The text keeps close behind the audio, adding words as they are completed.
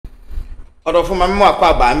Odo for mama akwa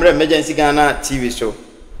aba mre emergency Ghana TV show.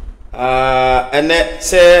 Ene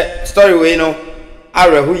se story we no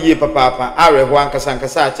areho yie papa areho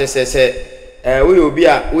ankasa ache se we obi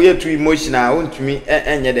a we too emotional wontumi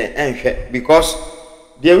enye de enhwe because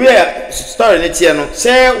the way story ne tie no se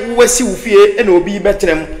wasi wo fie e na obi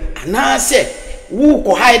betrem ana se wo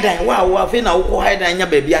ko hide wa afi na wo ko hide nya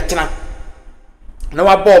ba bi atena na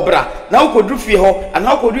wa bobra na wo ko du fie ho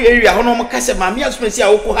ana wo ko du area ho no mo kase ma me asumasi a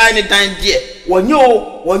wo ko hide dan die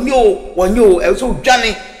wonyo e so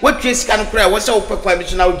dwane watwe sika no kra wo se wo papa bi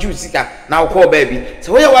so na wo ju sika na wo ko baby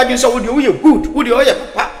so we wadun so wo de good wo de oye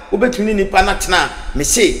papa wo betuni ni pa na tena me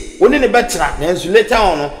say woni ne betena na ensu later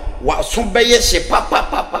on no wa so beye hye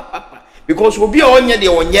papa because obi a onye de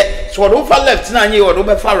onye so wo fa left na anye wo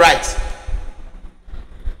be fa right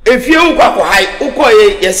if you kwa high uko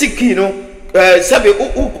yesiki no sabe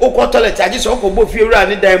uko toilet age so uko bo fie wura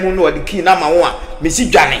ni dan mu no de key na ma wo a mesi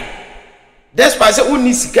dwane despite say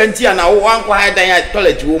uni sikanti na wo anko high dan ya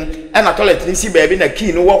toilet wo e na toilet ni si baby na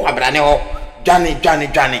key no wo kwabrane ho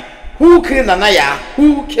dwane who killed NAA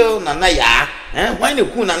ya why ne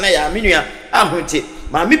ku NAA menua ahunte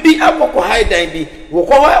ma me bi akoko high dan bi wo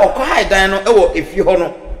ko high dan no e wo efie ho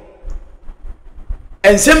no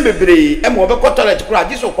ensem bebre e mo be ko toilet kura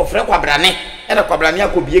agi so ko frɛ kwabrane e na kwabrane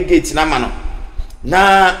akobie gate na ma no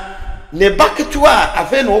na ne baketu a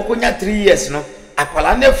afa na okonya 3 years no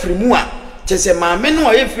akwala na afrimu a chese ma me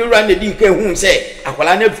no ye fiura na di ka hu se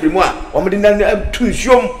akwala na afrimu a o mde na tu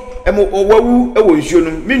nsuom e mo wawu e wo nsuo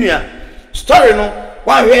no menua story no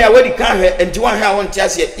wan hwe ya wadi kan hwe enti wan hwe a won ti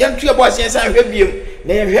ase ye ntu ye bo ase san hwe biem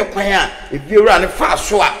na ye hwe kwan a e fiura ne fa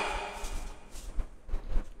so a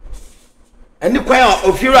eni kwan a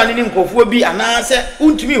ofiura ni nkofo bi anase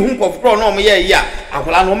untumi hu nkofo no mo ye ya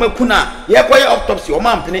akwala no makuna ye koye autopsy o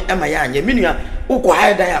mampene ema ya anye menua ukọ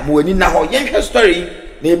haida ya mo ani na ho ye hwe story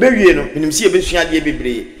na ebewie no minim si ebesua de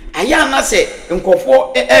bebre aya na se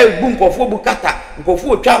nkofo bu nkofo bu kata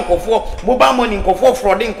nkofo twa nkofo mobile money nkofo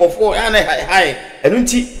fraud nkofo ya na hai enu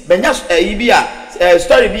nti benya yi bi a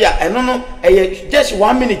story bi a eno no just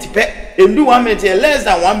 1 minute pe endu 1 minute less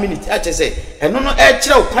than 1 minute ache say eno no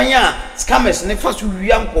kire okwan a scammers ne fa so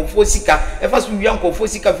wia nkofo sika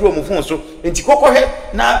fi o mo fon so enti kokohwe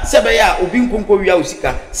na sebe ya obi nkonko wia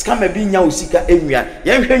osika scammer bi nya osika enwia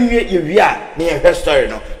ye hwe nwie ye wia na ye hwe story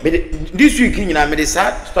no this week nyina me de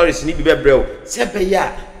sa stories ni bi bebrel sebe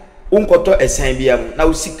ya unkoto esan bia mu na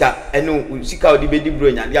osika eno osika odi bedi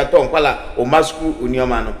bro nya dia to nkwala o masku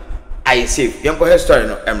onioma no I safe yanko her story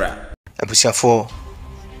no emra abusiafo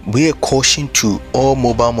we a caution to all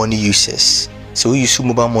mobile money users so we use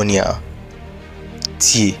mobile money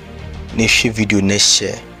tie na share video na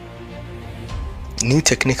share new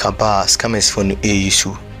technique about scammers for no use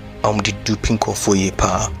the duping for ye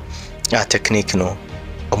pa a technique no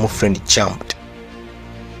friend jumped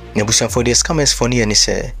na abusiafo the scammers for ni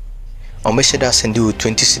say me share send you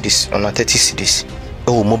 20 cedis or 30 cedis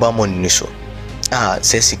mobile money ni so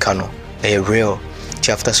sesika no real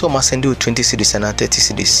after so ma send you 20 cedis and 30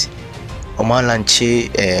 cedis o ma launch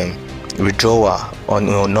withdrawal on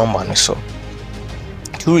your number no so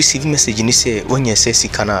you receive message ni say when you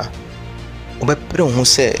sesika na obepre ho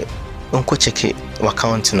say onko check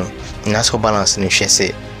account no na so balance no hwe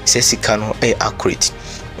say sesika no accurate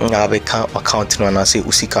na be account no na say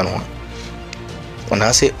usika no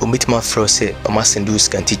ona say omitima fro say o ma send you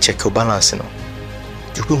scan check your balance no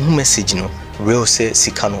you go message no real say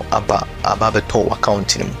sikano aba beto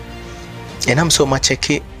account nim and I'm so much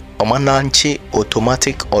check omananchi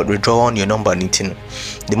automatic or withdraw on your number nitin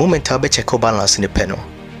the moment I be check balance in the pen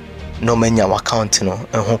no menya account no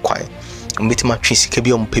ho kwan mbitima twi sika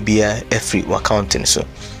bi ompe bia every account so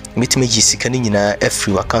mbitima gi sika ni nyina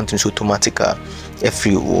every account so automatic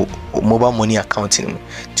every mobile money account nim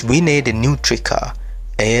to be the new tricker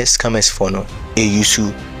scammers for no use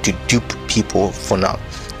to dupe people for now.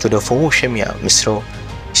 So the for shemia misro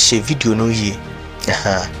she video no ye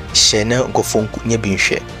she na go phone nya bi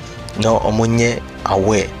hwe na omonye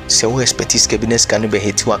aware se wo expertise cabinet can be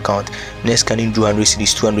hit account next can do 100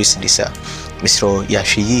 cedis 200 cedis misro ya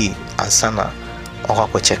hwe yi ansana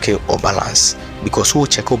o check your balance because who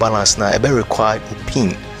check your balance na e be required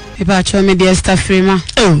pin Iba cho me dia staff frema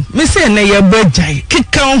me say na ye bajai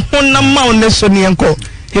kika ho na ma o ne so ne enko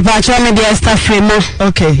Iba cho me dia staff frema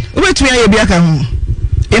okay wetumi aye bia ka ho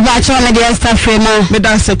Iba cho me dia staff frema me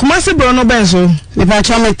da se kuma se bro no benzo Iba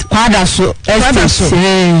cho me kwada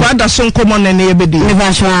so nkomo na ne ye bedi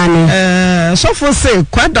Iba cho ani so for say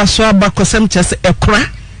kwada so abakosem chese ekra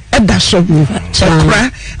eda so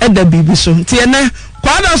ekra eda bibi so tie na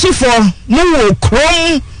kwada so for no wo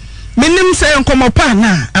krom Minim say nkomopa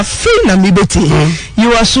na afi na mibeti.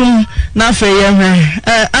 You assume na fe ye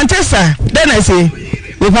Antesa, then I say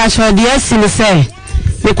we pass for the SC say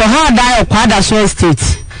we ko ha die kwada so estate.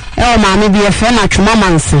 E o maame bi e fe na twoma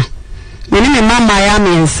mansa. Me ni me mama ya me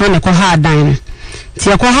nsa ne ko ha dan. Ti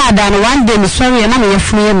e ko ha dan one day me sorry na me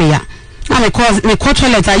yefunu ye me ya. Na me ko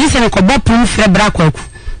toilet I say me ko bopun fre bra kwaku.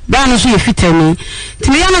 Bra no so ye fitani. Ti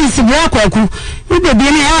me ya na se bra kwaku. We be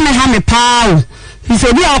me ya na ha me paa. He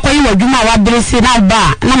said, "We are going to do my dress in our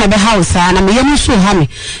bar, no the house, and I'm a so hammy.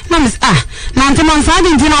 Mammas, Nantaman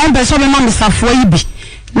Sadin, I'm better than Mammas of Waby.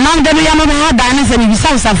 Now that we are not hard diners and we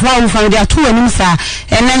saw Safran from their two and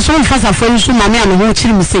and then so fast a friend to my man who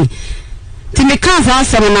chill say. Timmy can't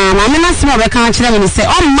answer now, I mean, I smell the country and say,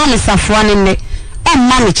 oh, Mamma Safran in the oh,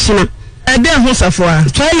 Mammy China. I dare who Safran.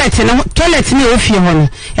 Toilet me if you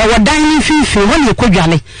want. I was dining fee when you could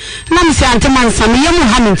jolly. Nam say Antaman Sam, you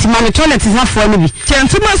having to my toilet is not for me.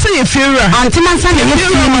 Gentlemen say if you're Antaman Sam, you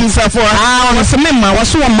Safran. I was a member,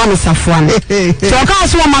 was so a man Safran. So I can't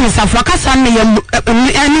so a man Safran,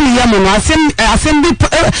 any yaman, I send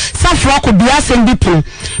Safra could be asking people.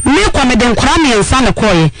 Me come then crammy and son of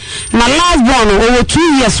Koy. My last born over 2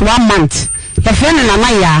 years, 1 month. The friend and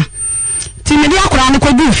Amaya. Timidi akura ni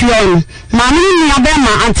ko du fie onu ma ni ni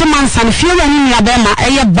abema anteman san fie wa ni abema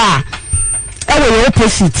eye ba ewe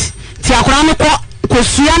opposite ti akura ni ko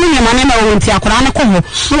suya ni nyama ne ma wo ti akura ni ko ho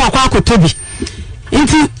ni wa kwa akotobi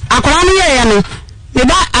nti akura ni ye no me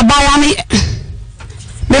ba abaya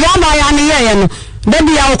ni ye no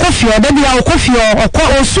debi ya okofio okọ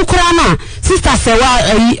osukura na sister se wa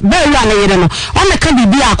be ru na ye no o me ka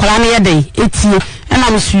bibi akura ni ye dey etie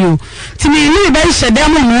na msuo timi ni be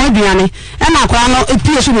hyedem no aduane na akora no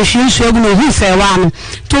epie so be hwie egu no hu se wa no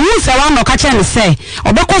to hu se wa no ka che ne se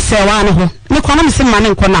obekọ se wa no ho me kwana me se mane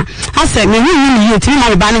nko na ase me hu ni ye timi ma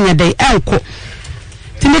be ba ne nyede enko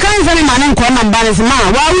timi kan se ne mane nko na mba ne se ma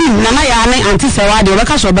wa hu na ya ne anti se wa de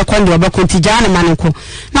obeka so obekọ de obekọ ti ja ne mane nko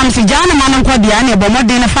na me se ja ne mane nko de ane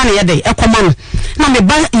bomode ne fa ne yede ekoma no na me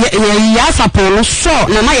ba ya sapo no so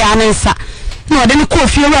na ya ne nsa no de ne ko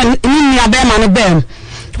fie wa ni abema ne bem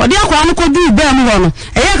odi akwa ne ko du bem ho no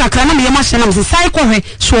eye kakra na me yema hye na me sai ko hwe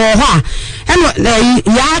so ho a eno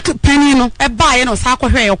ya pani no e ba ye no sai ko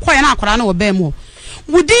hwe ko ye na akra na wo bem ho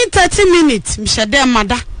within 30 minutes me hye dem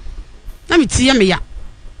mada na me tie me ya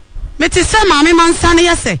me ti se maame mansa ne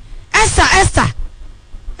yese Esther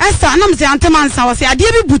na me se ante mansa wo se ade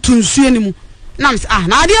bi butu nsuo ni mu na me se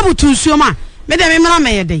na ade butu nsuo ma me de me mra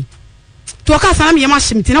me ye dey to ka sana me yema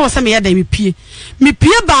hyemti na wo se me ye dey me pie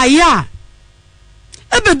ba ya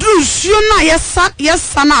ebedru nsuo na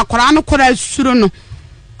yesa na akora no kora asuro no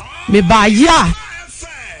me ba ya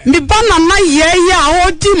me ba na ye ya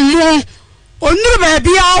odi mu onuru ba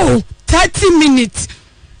bia o 30 minutes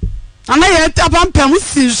ana ye tapampam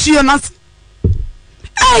nsuo na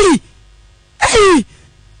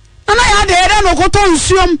ana ya de no koto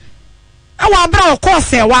nsuo e wa bra o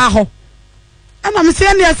kose wa ho ana me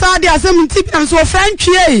se ne esa de asem ntipi am so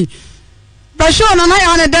frantwie ba sho na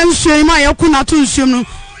ya ne dan nsuo ma ya kuna to nsuo no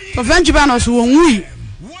to frantwie ba no so wonwi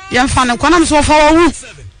ye mfa ne kwana me so fa wo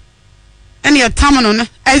ene ya tamano ne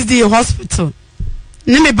SD hospital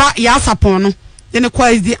ne me ba ya sapon no ne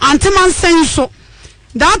kwa SD anteman senso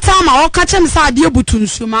that time I catch him sa ade butu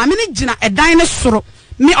nsuo ma me ne gina edan ne soro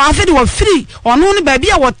me afedi wo free ono ne ba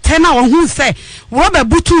bia wo 10 na wo hu se wo ba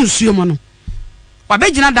butu nsuo mo no wa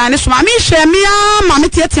be gina dan ne so ma me hwe me a ma me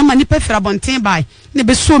tietie ma ni pefra bonten bai ne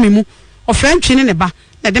be so me mu ofrantwi ne ba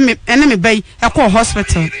na de me ene me bai e ko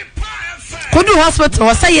hospital kodu hospital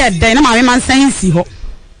wo say ye dan na ma me mansan si ho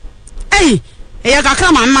e ya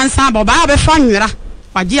kakra ma mansan ba ba be fa nwera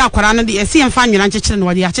waji akwara no de esi emfa nwera nchechire no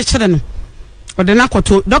wadi achechire no ode na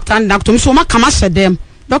koto doctor and doctor so ma kama shedem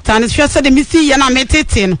doctor and hwe se de mi si ye na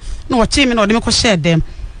metete no na wo che me na ode me ko shedem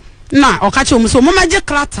na o ka che o so mo maje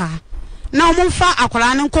krata na o mo mfa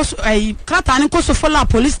akwara no nko krata no nko so follow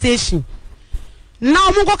police station na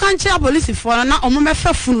o mo ko kanche police for na o mo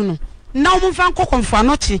mefa funu no na o mo mfa nko konfo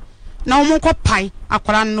anochi na o mo ko pai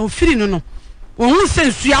akwara no firi no wo hu se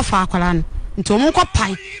nsu afa akwara no nti o mo ko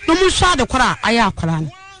pai no mo so ade kwara aya akwara no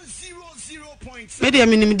media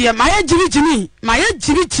minim dia maye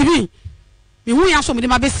jiri mi hu ya so me de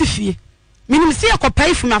ma besifie minim se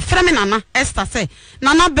yakopai fu me afre me nana Esther say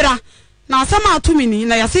nana bra na asama atumi ni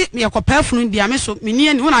na yase me yakopai fu no dia me so me ni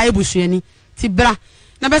ani wona ayebusuani ti bra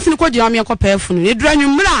na besi ni ko dia me yakopai fu no edura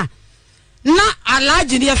nwumra na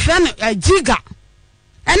alaji ni afre no giga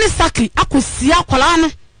eni sakri akosia akola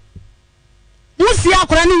no musia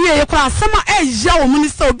akola ni ye yakora asama eja wo mu ni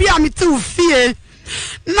se obi amete ufie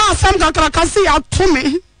na sam kakra kasi ya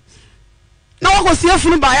tumi na wako siafu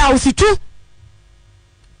ni ba ya usitu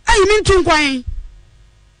ayi mi ntu nkwan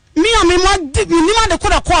me a me ma de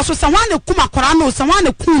koda course so wan de kuma akora no so wan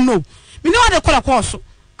de kun no me ni wa de koda course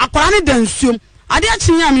akora ne dansuom ade a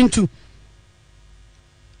chi ya me ntu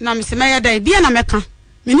na me se me yeda bia na meka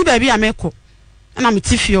me ni ba bia meko na me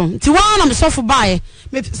tifio nti wa na me sofo baaye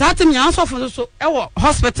me saate me yan sofo so e wo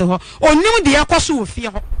hospital ho onim de yakoso wo fie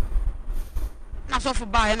ho na sofo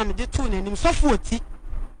baaye na me de tu na nim sofo oti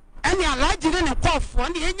ani alaji ne kofo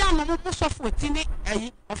ne enya no mo sofo oti ne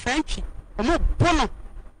ayi ofantwi omo bono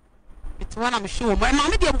it wana me show mo na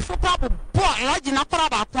me de bufo pa bo alaji na kora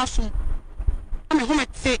ba akwaso na me ho me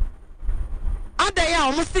te ada ya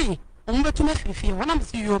omo si omo betu me fifie ho na me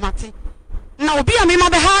si yo mate na obi a me ma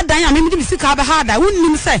be ha dan a me de bisika be ha da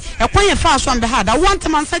wonnim se ekwan ye fa so be ha da want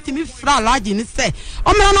man sati me fra alaji ni se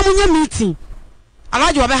omra na munye meeting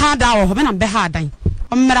alaji wo be ha da wo ho be na be ha dan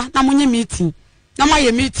omra na munye meeting na ma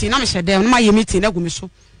ye meeting na me hyede na ma ye meeting na gu me so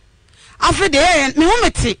afede me ho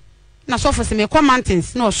mete na so for se me come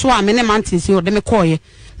mountains na so a me ne mountains yo de me koye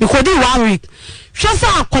me kodi 1 week hwesa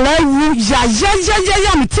akola wu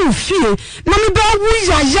ya me ti fie na me ba wu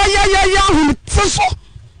ya hu me so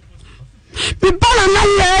me bala na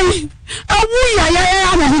ye awu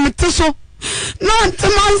ya hu me so na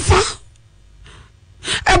ntemansa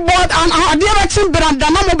e board an ade ba chin branda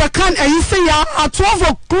na mo be kan ayi se ya at 12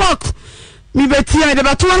 o'clock mi betia de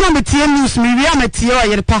bato na betia news mi wi amatie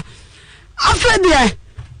oyerepa afede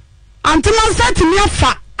antiman set mi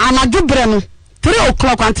afa anadubre no 3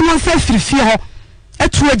 o'clock antiman set firifie ho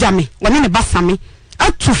atu agame woni ne basame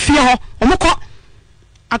atu fie ho omko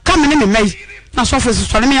aka me ne me mai na so for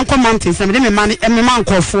so me enko mountains na me de me man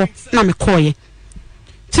nkofo na me koye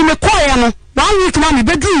ti me koye no 1 week na me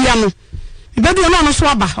bedu ya no me bedu no so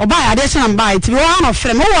aba oba ya de chena mba ti wo na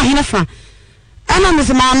frem wo hine fra ana me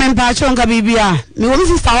se ma me mpa chonga bibia me wo mi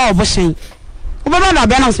sister wa oboshen wo baba da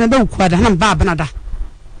be na se me be ukuada na mba benada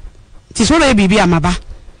ti so le bibia maba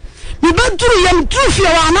me beduru yam trufie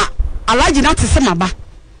wa na alaji na tese maba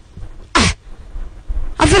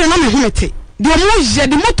afere na me humete de mo je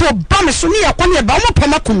de moto ba me so ne yakwa ne ba mo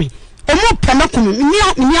pema kumi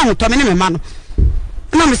ni ahoto me ne me ma no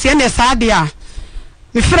na me se ne saade a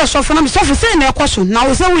me fere so fo na me so fo se na ekoso na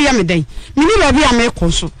wo se wo ye me den me ni ba bia me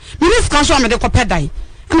ekoso me ni ska so me de kopedai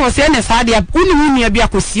na wo se ne saade a uni nua bia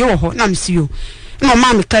kosie wo ho na me sio na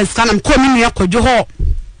ma me kan ska na me ko me nua kodwo ho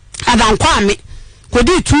adan kwa me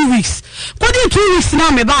kodi 2 weeks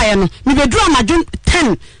na me ba ye no me be dura majo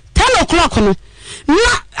 10 o'clock no na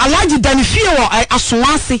alaji dani fie wo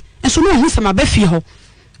asonwase enso no hu se ma ba fie ho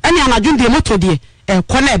ani anajo de moto de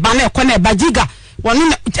ekona eba giga woni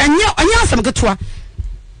anya asem ketua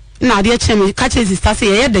na de cheme ka che sister se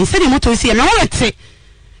ye de se de moto se me wolete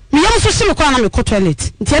me yam so shime kwa na me ko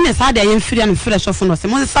toilet nti ene sa de ye mfiri na fresh off no se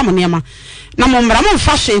mo se sam niam na mo mra mo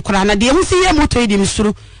fa hwe kura na de hu se ye moto de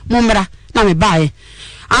misuru mo mra na me baaye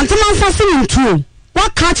antema fa se ntuo wa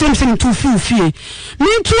ka che se ntuo fie me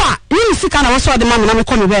ntua ni sika na wo so de mama na me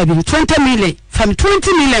ko me baabi 20 million from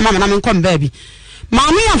 20 million mama na me ko me baabi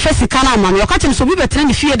maami ya mfesi kana maami okache so bi betre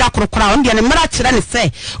ni fie da korokora on de ne mra kire ne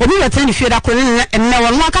se obi betre ni fie da korokora ne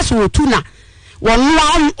wonu aka so wotu na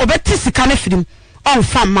wonu obeti sika ne firim on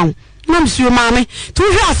fa mawo na msuo maami tu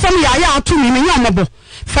hwe asem ya atu mi nya mabo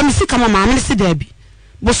fa mi sika maami ne se da bi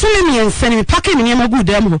bosome mi ensani mi pake mi niam gu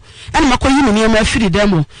dem ho ene makoyi mi niam afiri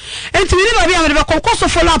dem ho enti mi ba bia me be kokko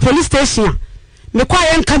follow police station me kwa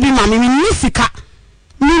ye nka bi maami mi ni sika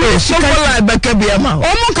ni sokola beka bia ma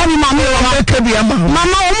omo nka bi maami o beka bia ma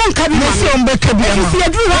mama omo nka bi maami o beka bia ma si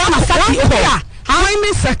aduru ha na saki o ha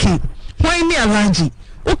mi saki why ni alaji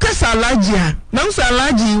o kasa alaji a na so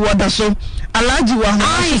alaji woda so alaji wa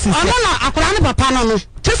ha sisi ono na akora ne papa no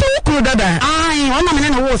tese wukuru dada ai ona me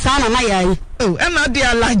ne wo sana na yai oh ena de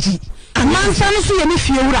alaji mansa no so ye me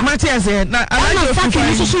fie wura matiase na alaji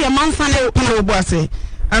ofifa so ye mansa ne pana obo ase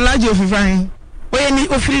alaji ofifan oye ni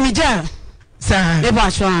ofiri ni ja sa e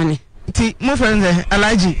ba chwane ti mo friend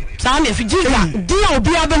alaji sa na fijiga dia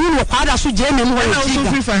obi abehu no kwada so je me mo ho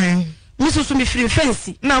ofifan misusu mi free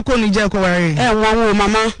fence na ko nije ko ware nwanwo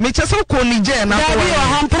mama me chese ko nije na ko ware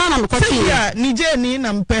ha mpra na me ko ti ya nije ni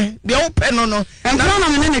na mpe de wo pe no mpra na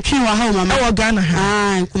me ne twi wa ha mama e wo Ghana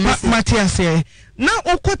ha Matias na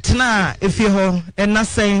okotena efie ho na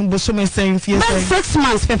sen bosome sen fie sen 6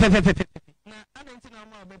 months pe na adentina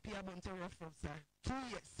ma ba pia bonte rough 2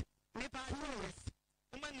 years me pa 2 years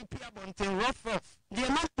umani pia bonte rough de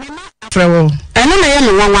ma frewo eno na ye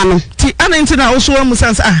me wanwa no ti adentina oso wa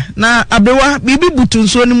musansa na abewa bibi butu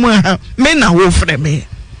nso ni mu ha me na wo frɛ me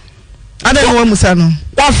adan wa musa no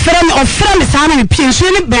wa frɛ me sa na me pie nso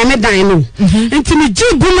ni ba me dan no nti me ji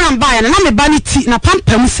gumran ba ya na me ba ni ti na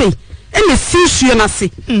pampam sei ene si suo na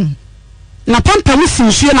se na pampa musi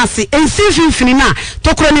nsuo na se ensi finfini na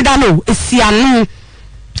tokoro ni da no esiano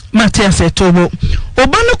Matia se tobo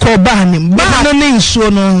oba no ko ba ni ba no ne nsuo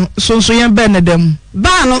no so yen be ne dem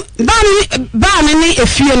ba ni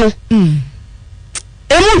efie no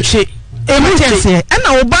emunche se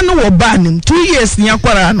na oba no wo ba ni 2 years ni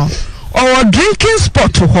akwara no or drinking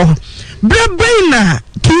spot ho brebe na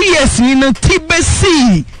 2 years ni no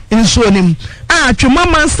tibesi nsuo nim atwema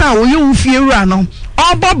mansa wo ye wo fie wura no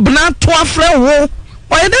obo bna to afre wo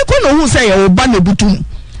oyede ko no hu se ye oba na butum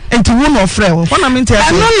enti wo no frɛ wo na menti aso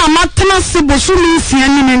ano na matena se bosumi nsia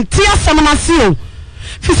ni menti asɛm na se o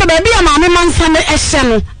fi se baabi a maame mansa ne ɛhyɛ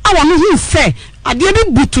no awo no hu sɛ adeɛ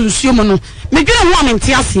bi butu nsuo mu no medwene ho a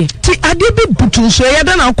menti ase ti adeɛ bi butu nsuo yɛ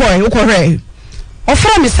da na kɔ wokɔhwɛ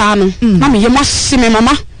ɔfrɛ me saa no na me yɛ mahye me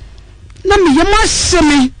mama na me yɛ mahye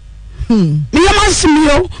me me yɛ mahye me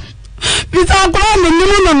yo bisa agora me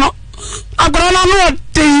nimu no agora na no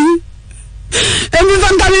ɔtei emi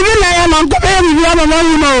santa bibi na ya man ko be bibi ya mama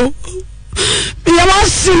you know mi ya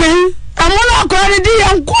masimi amona ko re di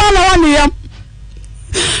yan ko na wa ni yam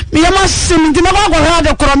mi ya masimi ti na ko ha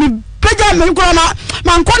de kro mi peja me ko na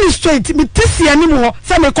man ko ni straight mi tisi ani mu ho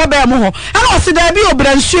se me ko be mu ho ana o se da bi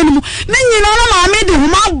obra nsuo ni mu ni nyina na ma me de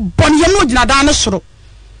huma bon ye no gina dan ne soro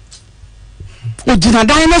o gina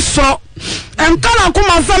dan ne soro en kana ko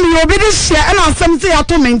ma sam yo bi di hye ana asem se ya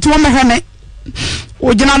to me nti wo me hene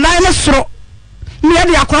o gina dan ne soro me ya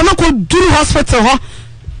de akora na ko duru hospital ho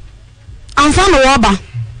anfa no wo ba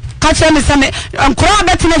ka che me se me akora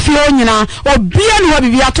betene fie o nyina obia ni ho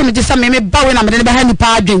bibia to me je se me ba we na me de be ha ni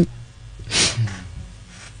pa adwen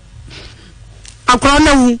akora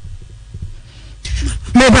na wu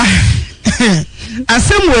me ba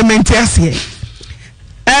asem we menti ase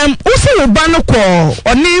usi wo ba no ko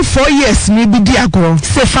oni 4 years ni bi di agoro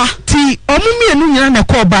sefa ti omumi enu nyina na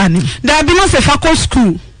ko ba ni da bi no sefa ko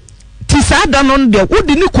school ti sa da no de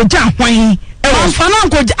wodi ni ko ja hwan anfa na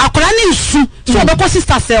ko akora ni nsu so obekọ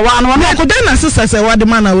sister sewa no na ko da na sister sewa de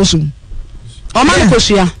mana wo sum o ma ko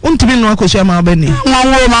hia untimi no akosua ma ba ni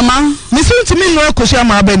nwanwo mama mi so untimi no akosua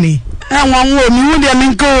ma ba ni nwanwo mi wu de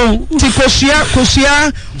mi ko ti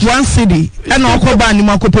kosia 1 city e na okoba ni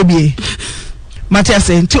makopo bie Matia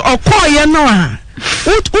say nti okoye no a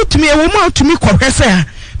utumi e wo ma utumi kohwese a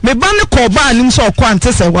me ba ne ko ba anim so okọ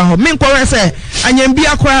antese wa ho me kohwese anyam bi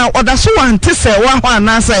akora oda so wa antese wa ho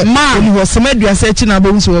anase ma ni wo semaduase achi na ba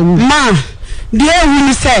nso awu ma de ewu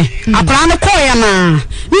ni say akora ne koye na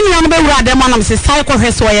ni nya no be wura de ma na me se sai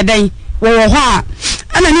kohwese wo ye den wo ho a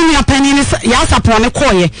ana ni nya pani ni ya sapo ne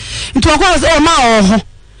koye nti okọ se o ma o ho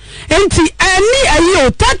enti ani ayo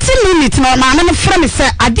 30 minutes na ma na me frɛ me sɛ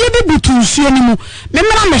ade bi butu nsuo ni mu me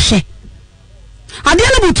mra mehwe ade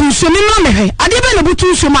na butu nsuo me mra mehwe ade be na butu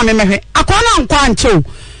nsuo ma me mehwe akwa na nkwa anche o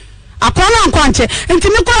akwa na nkwa anche enti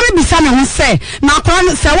me kwa me bisa me ho sɛ na akwa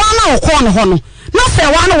sɛ wa na okɔ ne ho no na sɛ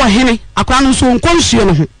wa na wɔ hene akwa no nso nkɔ nsuo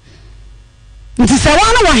no ho nti sɛ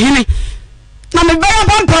wa na wɔ hene na me bɛyɛ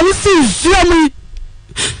pampa ni si nsuo mu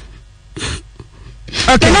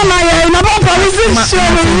okay na ya na ba police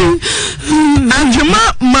Anjuma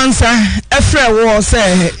mansa efre wo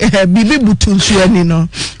se bibi butu nsuo ni no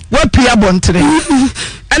wa pia bontre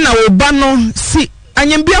na wo ba no si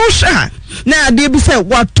anyambia wo hwa na ade bi se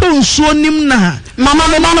wa to nsuo nim na mama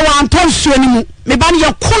me ma no wa to nsuo nim me ba no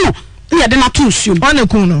ye kono na de na to nsuo o ne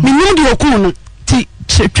kun no me nim de kono no ti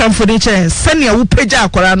twamfo de che se ne wo pagya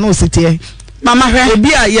akora no sitie mama hwe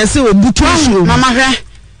obi a yesi obutu nsuo mama hwe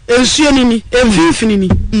ensuo ni emfinfini ni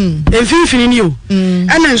emfinfini ni o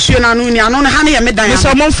ana ensuo na no ni ano ha ne ye medan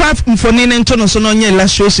so mo fa mfoni ne nto no so no nye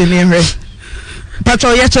illustration ni hwe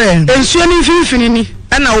pato ye che ensuo ni emfinfini ni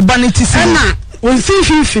ana oba ne tisi ana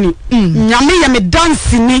emfinfini nyame ye me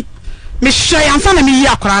dance ni me hwe yansa na me yi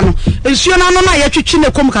akora no ensuo na no na ye twetwe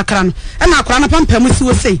ne kom kakra no ana akora na pampam si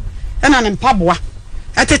wo sei ana ne mpaboa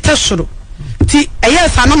etete soro ti eye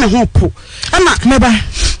sa no me ho po ana meba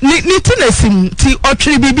ni ti na sim ti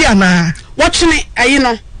otwere bibi ana watwene ayi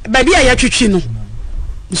no baabi a ya twetwi no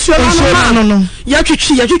nsuo no ya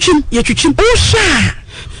twetwi usha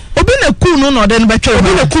obi na ku no no de no betwe obi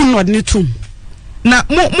na ku no de ne tum na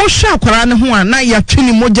mo hwa akwara ne ho a na ya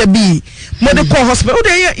twene moja bi mo de call hospital o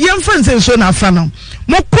de ye mfa nsenso na afa no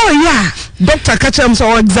mo call ya doctor ka chem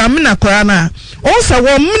so examine akwara na o se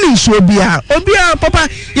wo mini nsuo bia obi a papa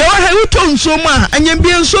ye wa ha uto nsuo ma anyam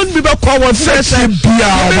bia nsuo bi be call wo fresh bia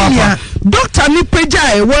papa doctor ni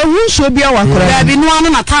pagya e wo nsuo bia wa akwara baabi no anu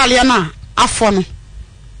na taale na afọ no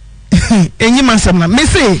enyi masam na me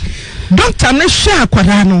say doctor ne hwe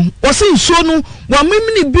akwara no o se nsuo no wa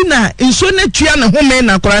memni bi na nsuo na tua ne home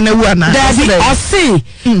na akwara na wu ana Dabi o se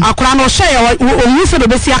akwara no hwe o hu se do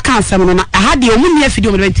besi aka asem no na aha de o mu ne afidi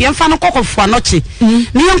o me nti emfa no kokofo anoche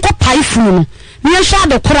ne yenko pai funu no ne yenhwa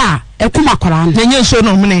de kora ekuma akwara no nye nsuo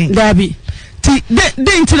no mne Dabi ti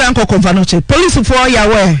de ntira nkokofo anoche police for ya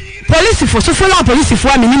we police for so follow police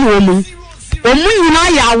for me ni wo mu nyina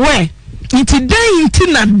ya we nti den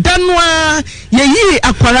nti na danwa yeyi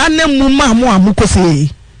akwara na mu ma mo amukose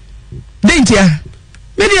den nti a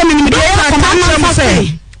me de me de ko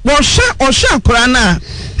say wo hwe akwara na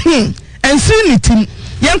ensi ni tim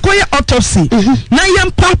yenkoye autopsy na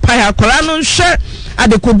yempapa akwara no hwe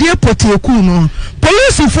adekodie potieku no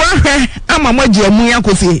police fo ahwe ama moje amu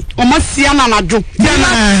yakose o masia na najo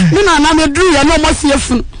dana me na me dru ya no masia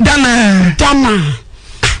funu dana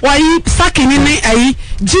wai sakini ni ayi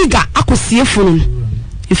jiga akosie funu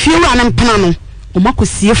efie wa na mpana no o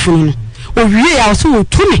makosie funu no o wie ya so o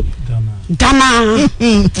tuni dana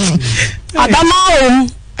adama o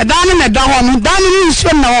adana na da ho no dana ni nso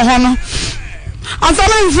na ho no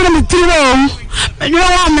asala nfiri mi tiri o me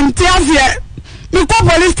wa me ntiasie mi ko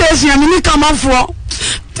police station mi ni kamafo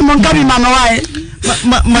ti mo gabi ma no wai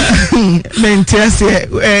me ntiasie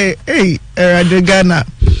Adegana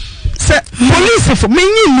se police for me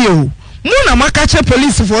nyi o mu na makache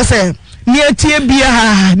police for se ni etie bia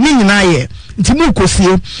ha ni nyina ye nti mu kosie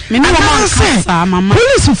me ni mama kasa mama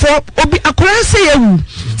police for obi akora se yewu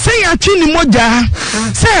se ya twi ni moja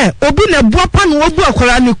se obi na buapa no obu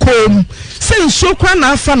akora ni kom se nso kwa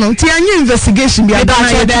na afa no nti anye investigation bia da na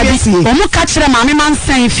ye bia o mu ka kire mama man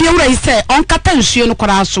san fie wura yi se on kata nsuo no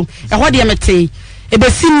kora so e ho de mete e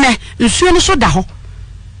be sinne nsuo no so da ho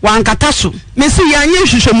wankata so mesi yanye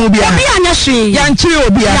hwehwemu bia obi anya hwe yanche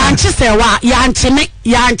obi a yanche se wa yanche me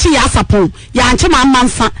yanche ya sapon yanche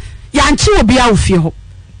mammansa yanche obi a ofie ho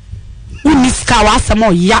uniska wa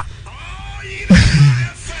asemo ya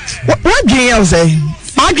what do you say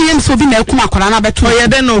ma dwe so bi na ekuma akwara na beto o ye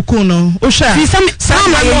de na oku no o hwa fi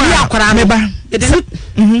sama ye akwara me ba me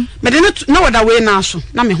de na wada we na so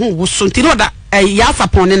na me ho wo so nti no da ya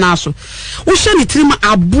sapon ne na so wo hwe ni tirima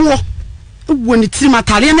abo woni tirima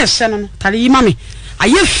atare na hye no tare yi mame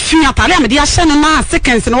aye fi atare amede ya hye no na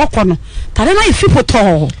seconds na wokọ no tare na ifi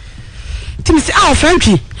poto timi se a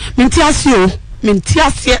ofantwi menti ase o menti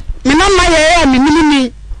ase me na ma ye me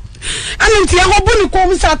nimini ani nti ya hobu ni ko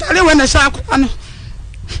mu sa atare we na hye akwa no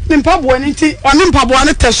ni mpabo ani nti oni mpabo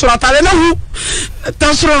ani tesoro atare na hu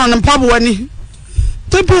tesoro na mpabo ani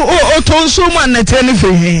tepu o tonso mu anete ni fe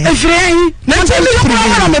efrei na tele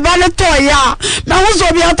ko me ba le to ya na wo zo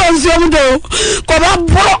bi atonso mu do ko ba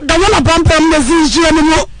bro da na pampam na zinjie ni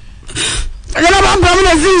mo na pampam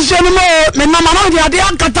na zinjie ni mo me na mama di ade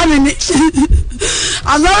akata me ni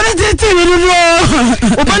azawre tete ni do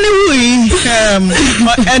o ba ni hui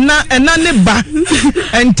ena ne ba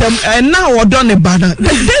entem ena wodo ne ba na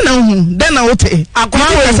den na wote akwa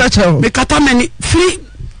kasa chao me kata me ni free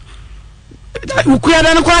ukuya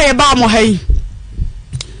dan kwa ye ba mo hai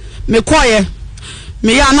me koye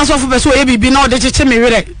me ya na sofo beso ye bibi na o de cheche me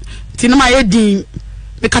were ti na ma ye din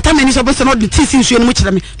me kata me ni so beso no de ti sin suo no mu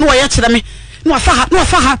kire me no wo ye kire me no afa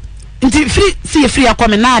ha nti free si ye free akwa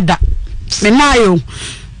me na ada me na yo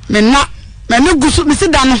me na me ne gusu me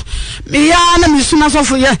sida no me ya na me su na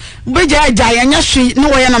sofo ye beja aja ye nya hwe no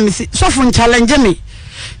wo ye na me si sofo challenge me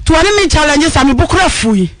to ani me challenge sa me bokura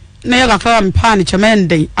fui na ya gakra mpani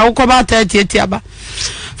chemende awukoba tete aba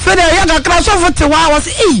fede ya gakra so fote wa was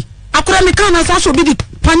akura mi kana sa so bi di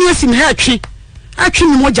pani asim ha atwi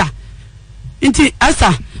mi moja nti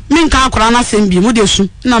asa min ka akura na sembi mu de su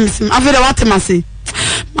na misim afede wate mase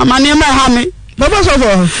mama ne ma ha me baba so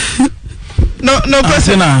for no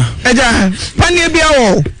question eja pani bia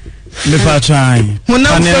wo me pa try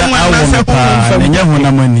pani na pa nya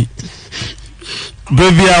honamani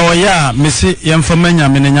Baby awaya mesi yemfama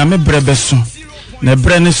nyame ne nyame brebe so na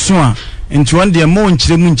bre ne so a nti won de mo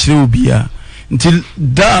nkyire mu nkyire obia nti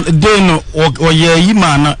da de no oye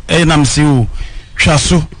ma na nam se o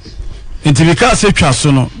twaso nti bi ka se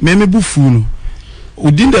twaso no me bufu no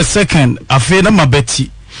within the second afi na mabeti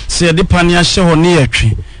se de pane a hye ho ne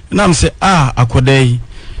yetwe nam se akodai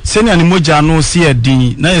se ne moja no se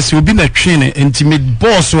edin na yesi obi na twe ne nti me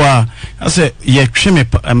boss wa ase yetwe me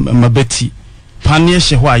mabeti panie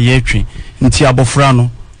hye ho ayetwe nti abofra no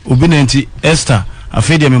obi na nti Esther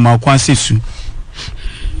afede me makwan sesu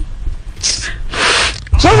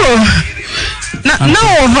so na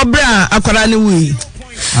o hobra akwara ne wi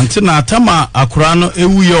anti na atama akwara no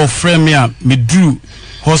ewu ye ofre me a medru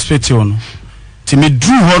hospital no ti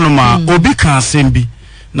medru ho no ma obi ka asem bi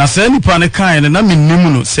na se nipa ne kan ne na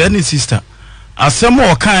mennim no se ne sister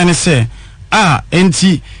asemo okan ne se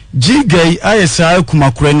enti jigai ayesa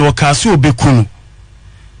kumakure no kaase obekunu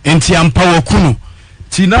enti ampa wakunu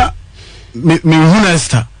tina me huna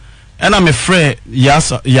esta ena me frɛ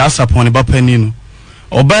yasa poni ba pani no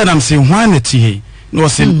oba na me se hwan ne ti he no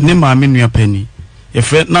se ne maame nua pani e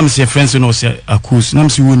frɛ na me se friends no se akus na me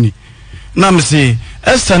se woni na me se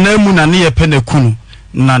esta na mu na ne ye pe na kunu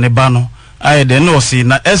na ne ba no aye de no se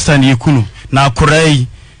na esta ne kunu na akora yi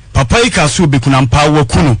papa yi kaase obekunu ampa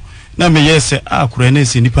wakunu na me yese akora na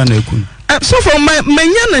se nipa na ekunu so for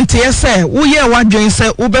manya nante say wo ye wadwen say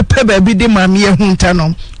wo bepe ba bi de maame ye hunta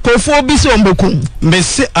no kofo bi se omboku me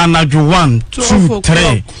se anadwo 1 2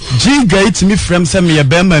 3 jiga itimi frem se me ye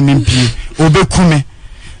be ma mimpie obekume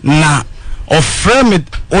na ofrem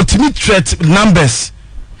otimi threat numbers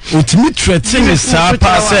otimi threat me sa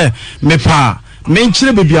pa se me pa me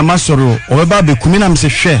nchire bebi amasoro obeba bekumi na me se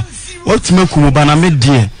hwe otimi kumu bana me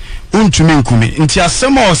die untumi nkumi nti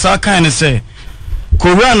asema o sa kan ne se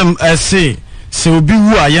Koran se obi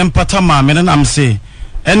wu a yempata maame na nam se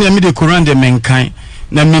ene me de Koran de menkan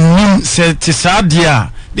na menim se ti saade a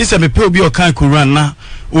dise me pe obi o kan Koran na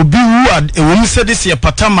obi wu a ewom se dise ye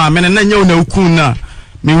pata maame na nya na ukun na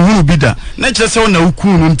me hu bi da na kire se na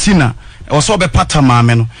ukun ntina e so be pata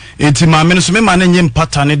maame no enti maame no so me ma na nye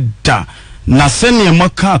mpata ne da na se ne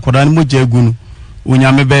maka akoda ne moja egu no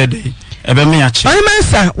onyame be de ebe me achi ai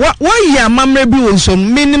mensa wa ya mamre bi wonso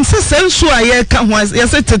minim se sensu a ye ka ho ye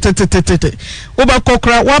se tetetetete wo ba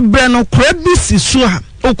kokra wa bre no kra bi si su a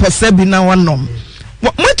okosa bi na wonom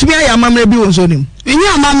matumi ya mamre bi wonso nim nyi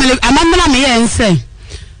amamre me ye nse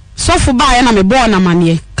sofu ba ye na me bo na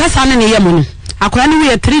mane kasa ne ye mo no akora ne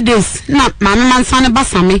we 3 days na maame mansa ne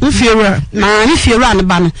basame mfiewura ma ne fiewura ne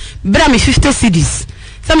ba no bra me 50 cedis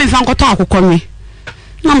se me fa nkoto akokọ me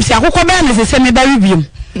na me si akokọ ba ne se me ba wibiom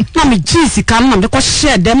na me jisi kan na me ko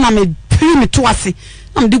share dem na me pri me to ase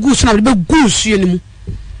na me de gusu na me be gusu enimu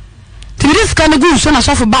tibiri ska ne gusu na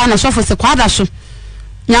sofu ba na sofu se kwada so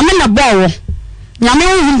nyame na bowo nyame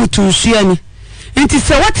wo butu nsu ani enti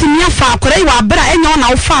se watimi afa akora yi wa bra enyo na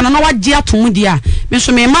wo fa no na wagye atomu di a me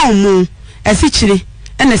so me ma omu esichire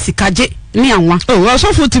ena sikaje ni anwa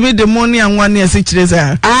sofu timi de mo ni anwa ni esichire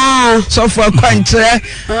za sofu akwankyere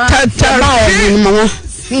tatara ni mo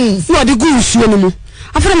no de gusu enimu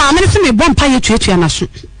afere ma amene se me bompa ye tuatua na so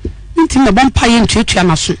nti me bompa ye tuatua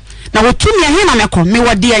na so na wotumi ehe na meko me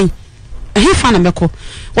wode an ehe fa na meko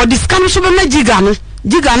wodi scan so be magiga na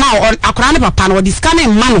akora ne papa na wodi scan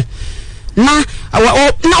ma no na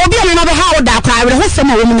obi ame no be ha wo da akora awre ho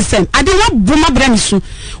sem a wo mu sem ade wo boma bra mi so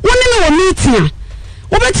woni ne wo meeting a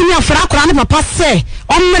wo betimi afra akora ne papa se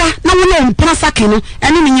omra na wo no mpra sake no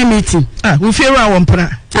ene me nya meeting wo fiewura wo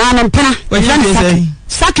mpra na mpra wo fiewura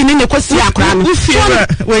saki ni nekosi akora no ufiera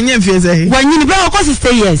wenye mfieze wanyi ni bra ko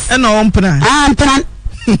 60 years ena ompna mpna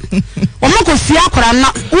omako si akora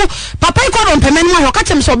na papa iko do mpemeni wa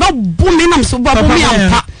hokache so ba bu mi na so ba bu mi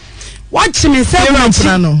ampa watch me say gumachi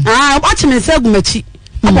watch me say gumachi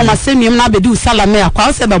abo masemium na bedu salame akwa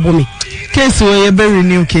o se ba bu mi case we ye very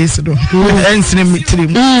new case do ensine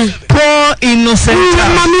mitrim poor innocent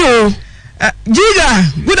mami o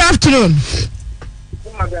Jiga, good afternoon.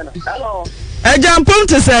 Hello. Ejampom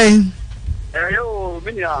to say. Yo,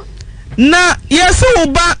 minya. Na yes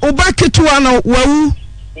uba ketua no wawu.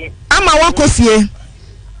 Ama wakosie.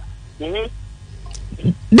 Den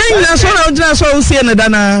na so na ojina so usie na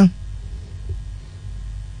dana.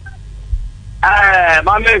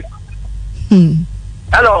 Mami.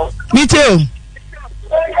 Hello. Miteo.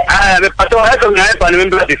 Me pato heto na epa ni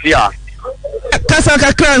mbele difia.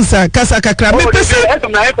 Kasa kakra me pese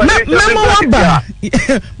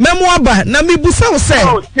memo waba na me busa wo se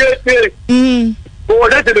o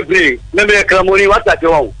let the play me kramoni wata ke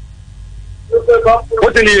wo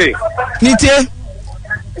what ni nitie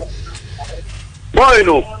boy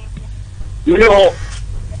no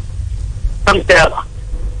tamtela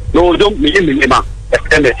no dom mi ma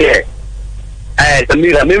estende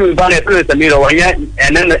Samira me ba ne pre Samira wa ya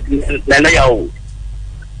na yawo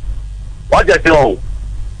waje tio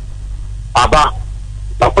aba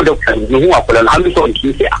akodo kan no akola na mi so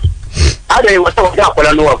nti ya ade wata waje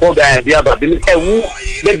akola no ko ga bia ba bi mi ewu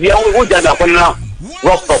de bia wo ja da akola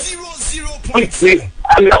rock top nti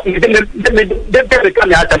ami de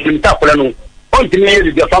kan ya ta mi ta akola no on ti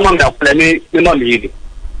mi de fama mi akola mi ma mi yi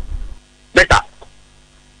beta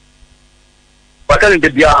wakati de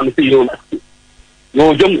bia mi si yo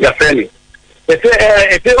no jom ya feni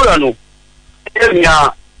efe ora no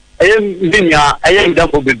emia binya ayem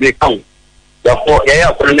dampo bebe kan ya ko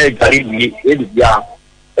ya ko na gari bi e bia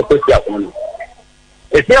e ko tia ko no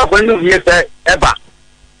e tia ko no bi e eba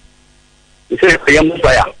e se ya mu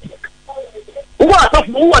ba ya What of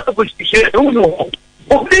who know?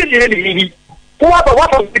 Oh, really? What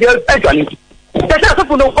the actually? That's not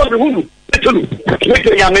no who.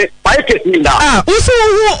 Ah, who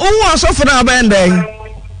was off now, Band?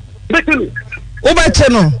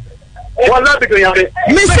 Obacheno.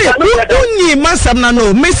 Missy, who Massam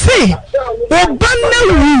no, Missy, Obana.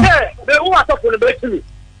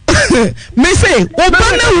 Missy,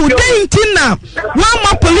 Obana who daintina.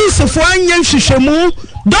 Mama police for Anyan Shishemu,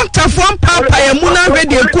 Doctor from Papa Yamuna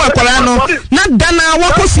Radio Kuakorano, not Dana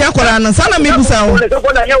Wakosia Korana, Sana Mibusa.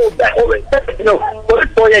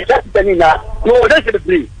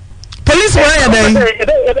 Police wire then.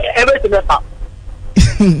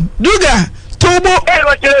 Duga, Tobo,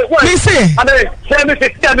 Missy,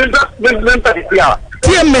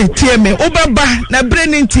 TMA, Obaba, na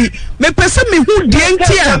Brenninti, me person me who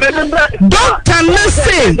dientia. Doctor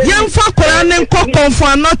Nesse, young Fakorane Kokon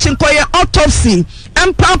for not in Koya autopsy,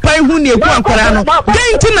 and Papa who near Guacorano.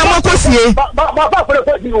 Dientina Mokosie.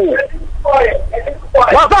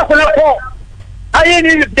 I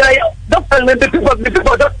need doctor, the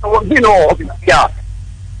people that you know, yeah.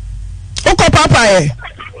 Oko Papa,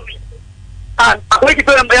 I'm going to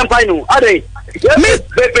pay are they?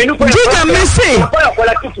 Giga Missy,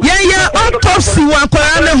 yeah, autopsy wa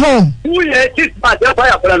Korane home.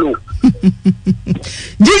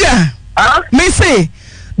 Giga, Missy,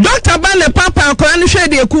 Doctor Bane Papa Korane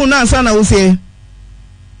shade the cool now, son, I will say.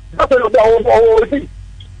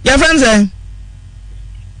 Your friends, eh?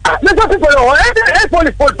 Doctor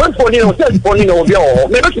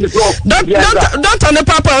ne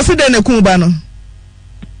Papa, I said, the cool banner.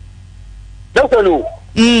 Doctor, no.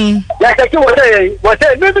 Like I was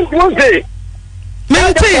maybe one day.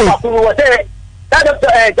 That of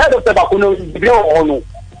the Bakuno, no,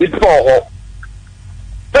 before.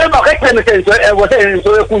 Then my recognition was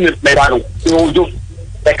so Medano, you do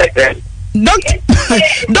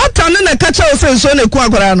Doctor Nana Catcher says Sonny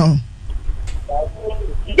Quagrano.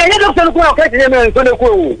 Doctor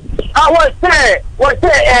Quagrano, I was there,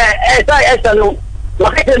 as I know.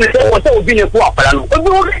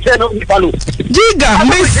 Giga,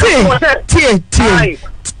 me say, tie.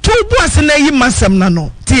 Two boys in a masam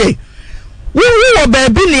nano, tie. We were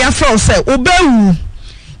baby near say, Obew.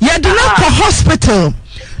 Ya do not go hospital.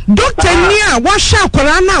 Doctor Nia, what shall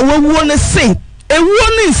Korana will want to say? A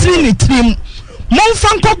woman in trim.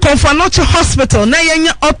 Monfanko Confanoche Hospital, na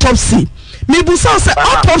autopsy. Mibusa say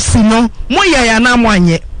autopsy no, moya na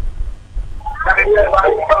mwanye.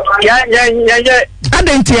 Yeah.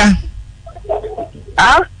 Adentia.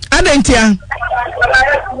 Ah? Adentia.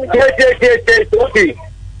 Okay.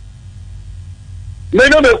 Me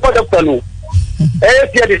no me pode pano.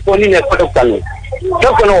 Pia disponível pode pano.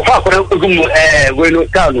 Doctor no fa como bueno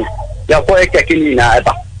cano. Ya foi que aqui na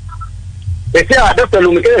eba. Esse a doctor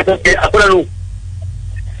no me quer agora no.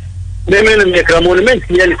 Me cramonamento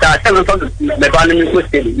que ele tá não me vai me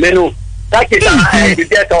gostar. Meno Giga,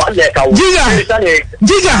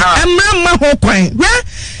 Emma Hokwan.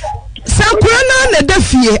 Sakurana ne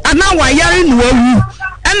defie ana wayare no awu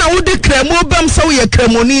ana wo de kremo bam so ye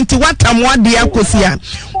kremoni nti watamwa de akosia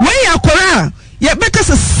we yakora ye beka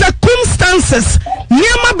circumstances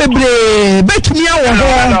niama bebre betumi awo ho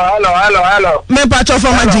hello me patcho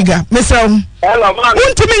for Giga me say hello man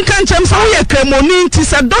untimi nka nchem so ye kremoni nti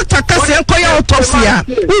sa doctor kase enkoya autopsy a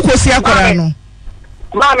ukosia akora no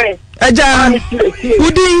mame Aja,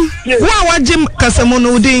 Udin, wa Jim Casamono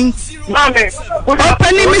Udin.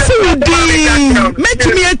 Opening Missy Udin, met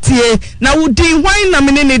me at ye, now Udin, why na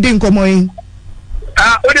minidin comoin?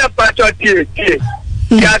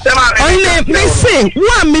 Only Missy,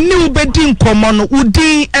 1 minute bedding common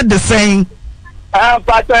Udin at the same.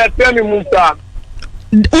 But tell me, Musa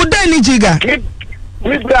Udani Giga.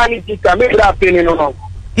 Miss Granny Giga, make that penny no.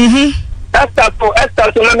 Esther,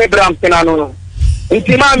 so let me bram penano.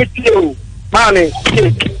 Inti mami tiyo, mami,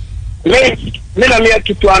 me na miya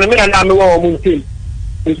kitwana, me na mi wa omuntin.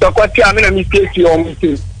 Ntokwa tiya, me na mi kesi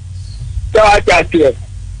omuntin. Tawa tiya.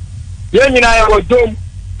 Yenyi na ya wajom,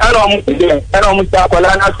 ana omuntin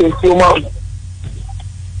akwala na sensi umawu.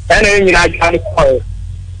 Ena yenyi na jani kwa.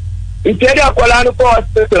 Inti edi akwala nuko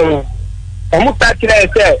hospital. Omuta chile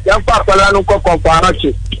ese, yanfa akwala nuko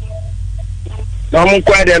konfanachi. Na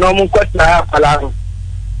omunkwede, na omunkwete na ya akwala nuko.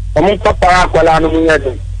 Omun papa akwala no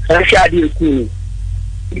munyedo enhwade ekunu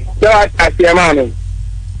dawa tatia mano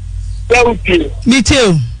sauti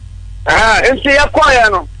miteo ense yakoya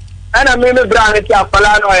no ana meme brane ti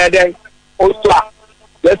akwala no yede oswa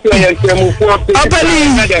yeso yentemu fu opali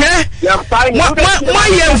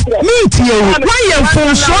moye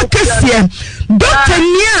fonso kese doctor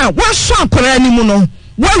nia wa so akwala ni mu no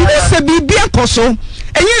wa se bibia koso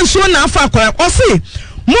enye nsuo na afa akwara o se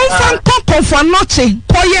momfa nkokofo noche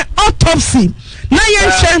koye autopsy na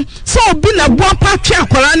yenhwe so obi na boa patwe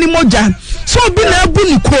akwara ni moja so obi na abu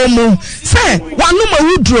ni komo say wanuma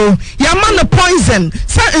wudro ya ma no poison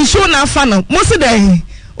say nsuo na afa no mo se dey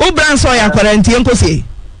obran so ya akwara ntie nkosie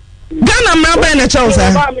Ghana mraba na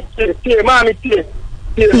chausa mami tie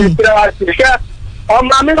o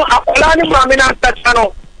mami no akwara ni mami na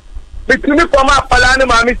tachano bitumi koma akwara ni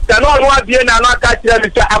mami sta no no abie na no aka kire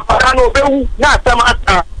mi say akwara no obewu na asama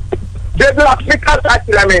ata de do Africa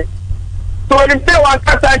atira me so ni te wan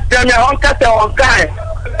kasa kire me on kasa on kai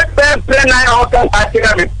pe na on kasa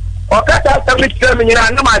kire me o kasa sabi kire me nyina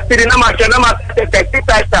na ma siri na ma kena ma te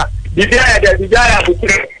taita bibia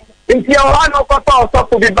bukire nti o ano ko fa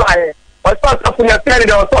osofu bi bae o osofu nya tere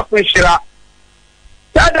de osofu shira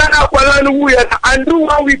tada na kwala nu wuye na andu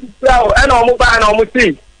 1 week flow e na o mu ba na o mu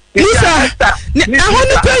ti Lisa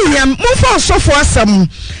ahonu pe yam mo fa osofu asam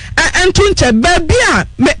entunche baby a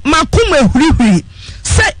makuma hurihuri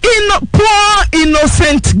say poor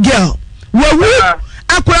innocent girl wewu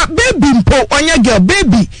akura baby mpo onye girl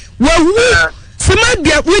baby wewu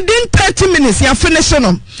semadia within 30 minutes ya finish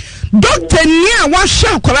no doctor ni a wa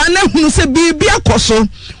hwa akura na hunu se bibi akoso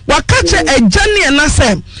wakache ejane na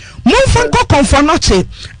se momfa nkokofo noche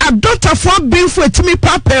a doctor for binfo etimi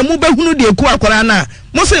papa mu behunu de eku akura na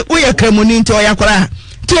mo se oye kremoni nti oya akura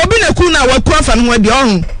ti obi na ku na waku afa no de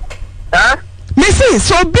ohun Missy,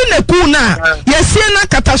 so been a cool now. Yes, na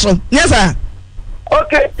kataso. Yes, sir.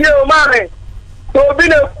 Okay, dear mommy. So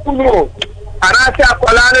been a cool. And I say,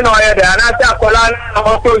 Colana, no, and I say, Colana,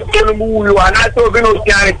 also, you and I so been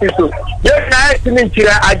Oceanic. Yes, I think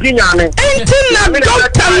I didn't. Ain't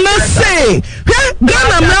Doctor Messay.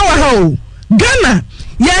 Ghana, now, Ghana.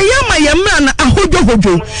 Yama, Yaman, a hojo.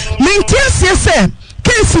 Maintains, yes, sir.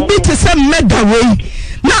 Case beat is a medaway.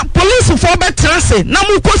 Na police for betrase na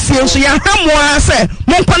mukosie so ya hamwa se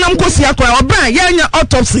monpanam kosie akwa obra ya nya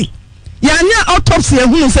autopsy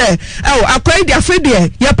ehunu se akwa dia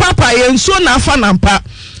fede ya papa ye nsuo na afa na mpa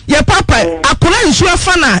ya papa akora nsuo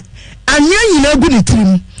afa na anya nyina gu ni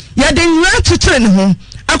tirim ya de nwura chichire ne ho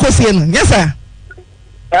akosie no yes sir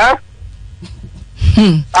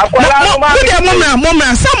akwa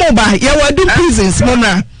momra samoba ya wadu prisons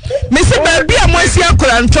momra me se ba bia mo asia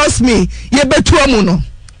akora trust me ye betu amu no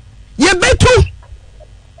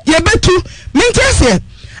Yebetu mintese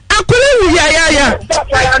akule wu ya ya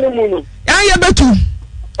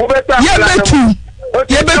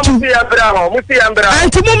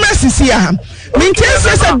anti mu mesisi ya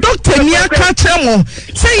mintese se doctor ni aka tremo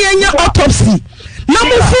se yenya autopsy na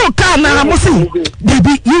mu fu ka na mu se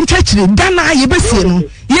debi yintwachire dana yebesie no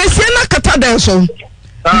yesie na kata den so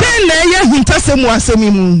den na ye hintase mu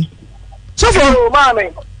asemi mu so for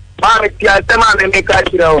mami tia tema me ka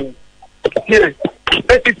kire o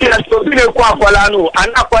eti tia so bi le ku akwala no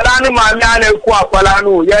anakwala ni mami ana ku akwala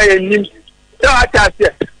no ye nim so atase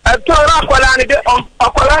e to akwala ni de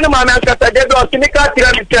akwala ni mami akata de do kini ka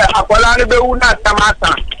kire mi te akwala ni be wu na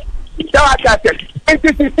tamata so atase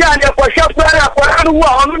eti tia ni ko shafura akwala no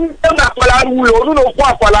wa onu na akwala no wo onu no ku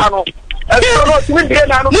akwala no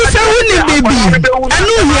Musa wuni baby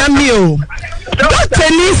anu hia mi o doctor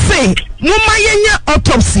ni say mama yenya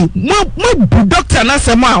autopsy mo bu doctor na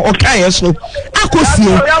se ma o kai so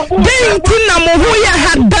akosie den tin na mo hu ya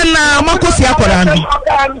hadana makosie akora no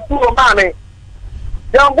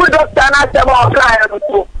yambu doctor na se ma o kai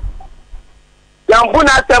no yambu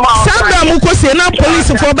na se ma sabra mu kosie na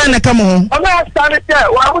police for ba na kamo ho o na stand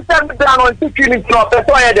there wa mu stand down on security no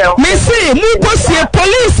person ya there me say mu kosie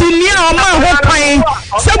police ni a o ma ho pan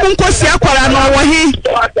se mu kosie akora no wo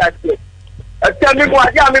he Tell me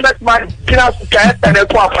what I mean, that's my kina suka and a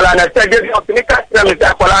quaffle and I said, give you a customer with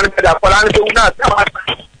a Polana do not.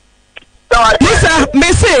 Mr.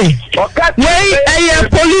 Messy, wait a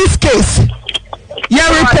police case.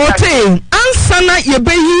 You're reporting. Answer not your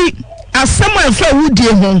baby as someone for who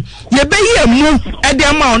dear home. Your baby move at the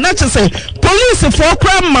amount, not to say police for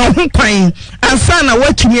crime mountain pine and son of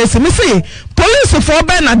what you may say. Police for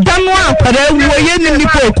Ben a Danwa, but I will enemy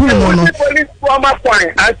for police for my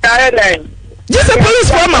point. I tired. Just a police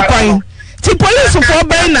for my point. The police for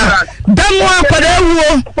Bena, Danwa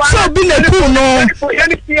Padewo, so be a pool no.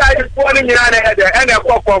 Any I just wanting and a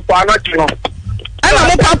pop for not you know. And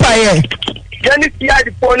I'm a papa, yeah. Any I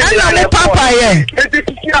just wanting and I'm a papa, yeah. This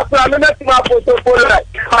is I'm not my photo for like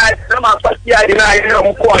I'm a party. I deny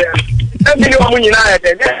quiet. And you know,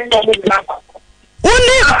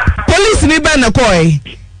 only police ni Bena Koi.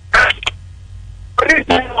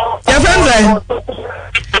 Your friends,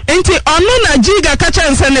 Enti onu na jiga kacha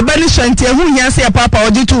nse ne bani shanti ehu nya se papa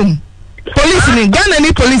ojitum police ni Ghana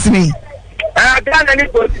ni police ni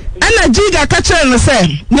ana jiga ka kire no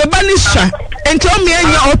say ne ba ni sha enti o me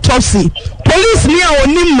anya autopsy police ni a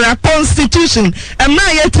oni mra constitution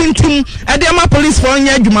emra ye tintim ade ma police for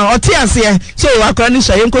nya adwuma oti ase so akora ni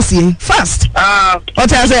sha yenkosie fast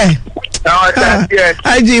oti ase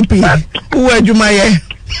IGP who adwuma ye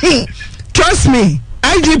trust me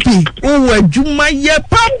IGP who adwuma ye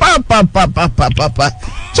papa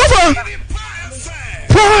so for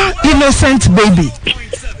poor innocent baby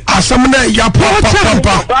asamna ya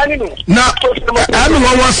papa na ame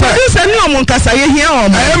nwanwa sa se ni omunkasa ye hia o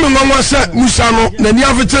ame nwanwa sa musa no na ni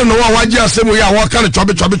afete no wa waje asemu ya wa ka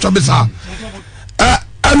chobe sa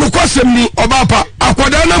anu kwasem ni obapa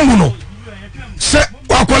akwada na mu no se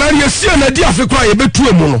akwada ye sie na di afekwa ye betu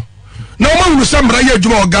emu no na o ma wu se mra ye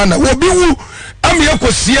adwuma o Ghana wo bi wu ame ye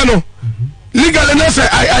kosie no legal na say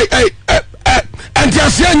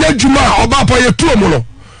antiasia nya adwuma obapa ye tu emu no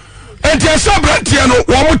enti asabrantia no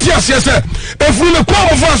wo muti ase se efu ne kwa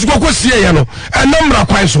mo fa so kokosie ye no enamra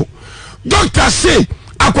kwan so doctor say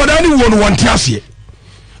akoda ni wo no wonti ase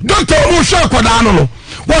doctor mo hwa akoda no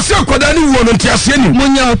wo se akoda ni wo no nti ase ni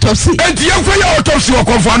munya autopsy enti yakwa autopsy wo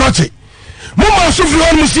konfa no che mo ma so fi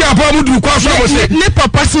won musi apa mu du kwa so mo se ne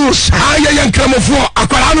papa so aye ye nkramofo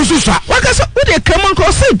akoda no so sa waka so wo de kramon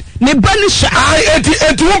ko said ne banisha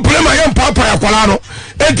enti wo problema ye papa akoda no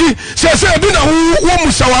enti se bi na wo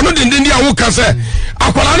musawa no dindin dia wo ka se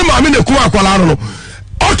akola no maame ne ku akola no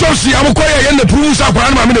autopsy amokoye ye na prove sa akola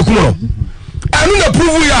no maame ne ku no anu na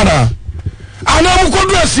prove ya na ana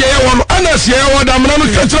amokodu asie ye wo no ana asie ye wo da mna no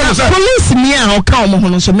kachira se police ni a o ka o mo ho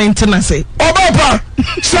no so maintenance obapa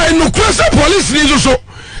sai no kwese police ni so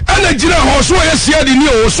ana jira ho so ye sie di ni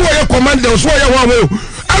o so ye commander so ye ho mo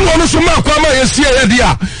ana no so ma kwa ma ye sie ye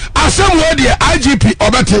dia asem wo dia IGP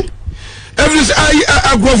obete every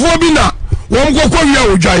agrofo bi na won kokko wia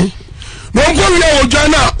odwan won ko wia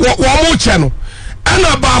odwan na wo mo che no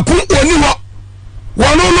ana ba ku oni ho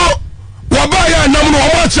wono no wo ba ya nam no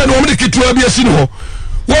wo mo che no wo de kitua bi asi no ho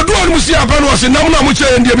wo do on musi apa no wo se nam na mo che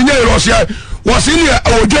ndie bi nya ro se wo se ni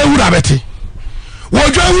odwan wura beti wo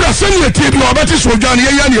odwan wura se ni etie bi wo beti so odwan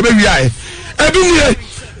ye ya ni e be wia e bi ni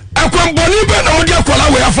akwamboni be na wo de akola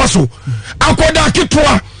we afaso akoda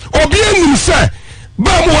kitua obi enim se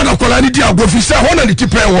ba mo wana kola ni di agro fi se ho na ni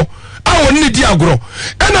tipe wo a won ni di agro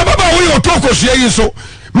ena baba wo yo toko so yi so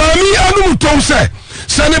mami anu mutom se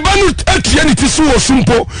ne ba nu atie ni tisu wo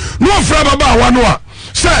sumpo no ofra baba wa no a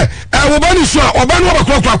se wo ba ni so a oba no ba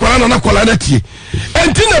kokwa akola na kola na tie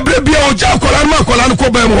enti na bre bia o ja akola ma akola no ko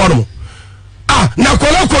ba mo wono na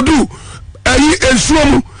kola kodu ayi ensuo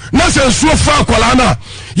mu na se ensuo fa akola na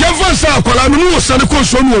ye fa sa akola no wo sane ko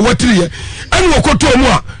so no wo watiriye ani wo koto mu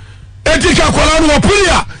a etika akola no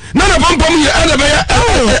pulia na na pampam ye ana be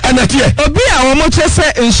anatie obi a wo mo chese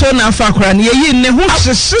enso na afa akora ne yi ne ho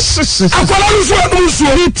akola no so no so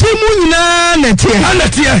timu nyina na tie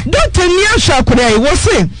anatie doctor ni ahwa akora yi wo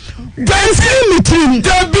se dansi mitrim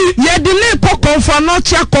dabi ye de ne pokonfa no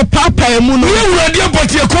chia ko papa emu no ye wura de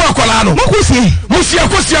potie ko akola no mokusie musie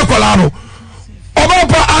akosie akola no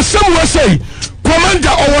oba asem wo sei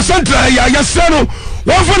commander owo central ya yaseno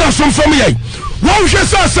wo fa na somfom ye wo hwe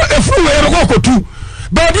sa efuru we yero kotu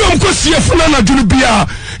ba bi om ko sie funa na dunu bia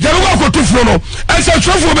yero kotu furu no ese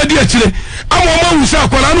trofo be di akire ama ma wu sa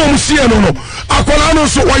akola no om sie no akola no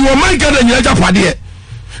so wo yo man gada nyina japade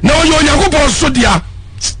na wo yo yakobon so dia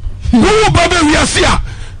wo ba be wiase a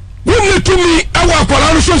wo ne tumi awa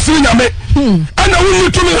akola no so siri nyame ana wo ne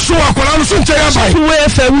tumi so akola no so nche ya bai we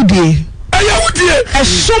fa wudie ayawudie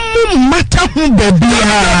esomu mata hu baby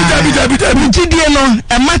jidie no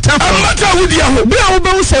e mata wudie ho bi a wo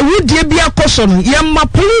be se wudie bi akoso no ye ma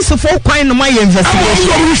police for kwan no ma ye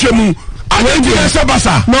investigation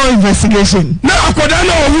no investigation na akoda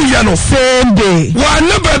na wo ye no same day wa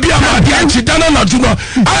na ba bi amade anchi dana na ju no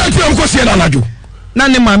ayati am ko sie na naju na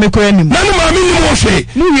ne maame ko anim na ne maame ni mo hwe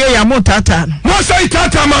mu wie ya mo tata no mo sai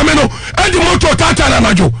tata maame no edi moto tata na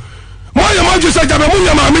naju mo ye mo ju sa jabe mu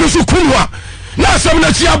nya maame no su kunwa na asem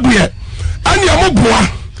na chi abuye ani amoboa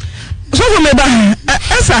so ko me ba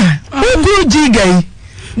esa ugu jigai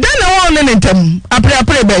dana wo ne ntam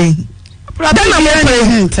apre bai dana mo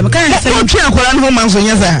pre ntam kan se mo twa akola no manso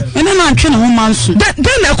nyeza ena na atwe no ho manso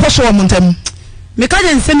dana ekoso wo ntam me ka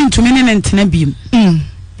je nsem ntumi ne ntena biem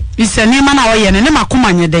isani ma na wo ye ne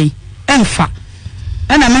makoma nye dai emfa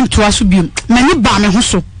ena me ntoa so biem mani ba me ho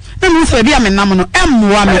so na mu fa bia me nam no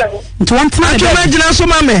emmoa me nti won tena me gina so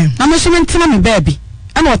ma me na me so me ntena me baabi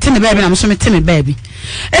ana o tena baabi na me so me tena me baabi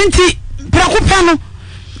enti prakopa no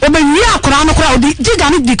o be wi akora no kora o di giga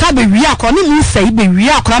no di ka be wi akora ni mu sai be wi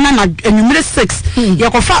akora na enumere 6 ye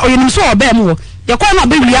ko fa o ye nim so o ba mu wo ye kwa na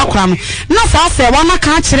be wi akora no na sa se wa na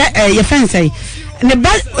ka kire ye fense ne ba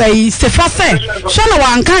sefa se so na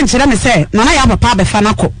wa nka kire me se na ya papa be fa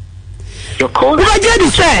na ko Uba jadi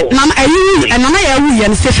say nana ayi nana ya wu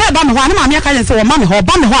ye se fe ba me ho na ma me aka je se wo ma me ho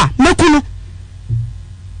ba me ho a mekunu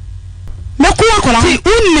akola ti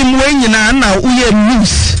unnim we nyina na uye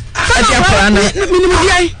loose ade akola na minimum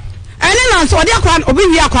biai ene na so ade akola obi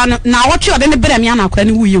wi akola na woche ode ne bere me na akola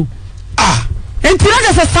ne wuye o enti na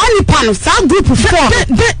je se sa nipa no sa group 4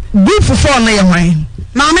 group 4 na ye hwan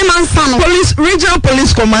Mame Mansano police regional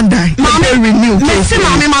police commander Mame renew case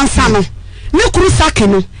Mame Mansano ne kuru sake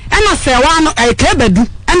no ena sewa no kebedu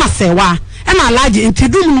ena sewa ena large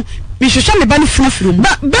entidum no mi hwehwe me ba ne fina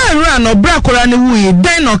ba ra no bra kora ne wuyi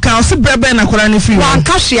den no ka o se bra na kora ne firi wan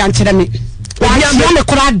ka hwe ankere me wan ya me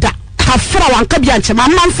kora da ka fra wan ka bi ankere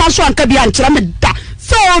Mama Mansa so anka bi ankere me da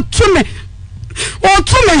so otume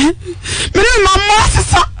me mama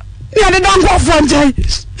sesa ya de dan go fo njai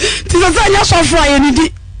ti za nya so fo aye ni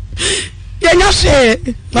di ya nya hwe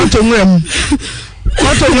matonwem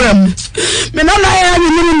me no na ya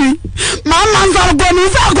ni Mama Mansa go ni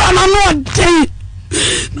sa go na no dey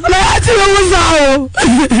na ya ti wo zao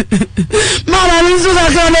mama ni so da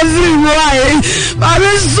ka na ziri wo aye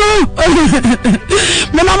mama so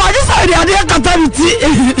me na ma ji sa dia de katariti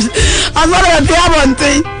azara ya ti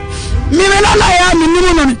abonte mi me na ya mi ni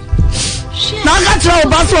no na ka tra o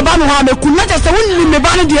ba so ba no ha me kun na je se wonni me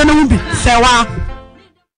ba no de na hu bi se wa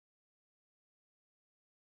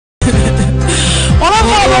ora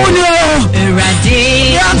mo ni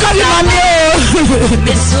eradi ya ka bi mami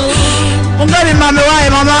o ngani mami wae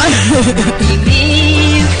mama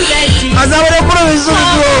azawore pro beso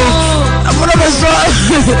amoro beso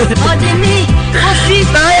odemi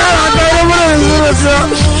ofisi ya azawore pro beso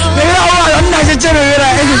me ya wa na je chere vera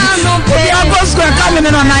o ya boss ko ka me no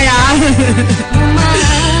na ya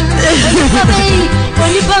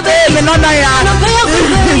oni babe me no na ya no ba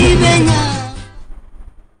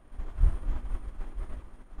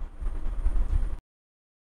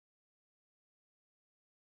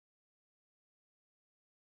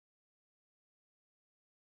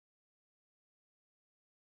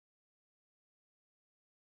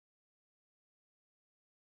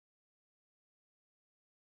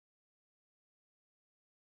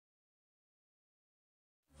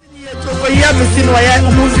ko ya bisi no ya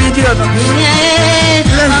mu video no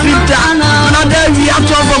le vida na da wi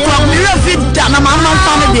ato for le vida na mama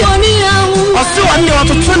family de o se won de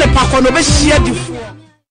ototo ne pakọ no be hia di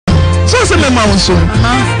so se me ma wonso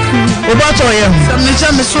o ba to ye me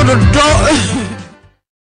cha me so do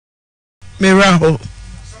me ra ho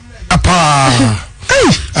apa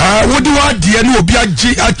wodi wa de ne obi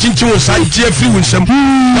agi achinchi wo sa je free winsem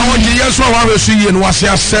na wo je yeso wa wesu ye no wase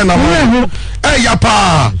ase na wo ya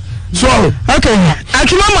pa. So, okay.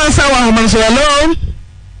 Akima Mansa wa Mansa, hello.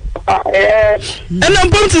 And I'm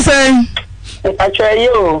going to say, I try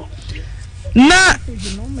you. Na,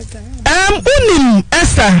 unim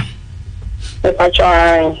Esther. I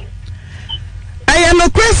try. I am a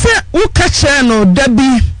question who catch no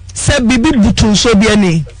Debbie said Bibi Butu so be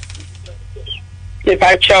any. If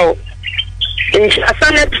I chow. I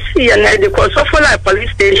found see and because of like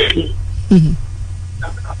police station.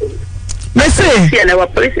 Mese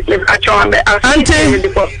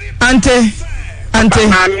Ante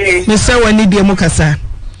mese wani die mukasa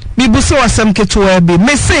bibuso wasam ketuwa bi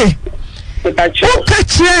mese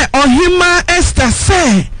ukachre ohima Esther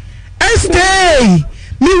se Esther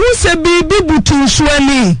mi hu se bibi butu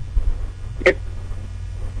nsuani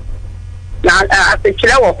na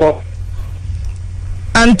apechira wo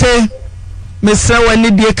Ante mese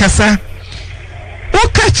wani die kasa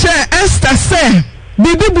ukachre Esther se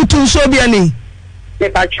Bibi butu so bia ni.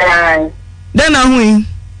 If I try. Then na hui.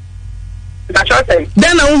 If I try.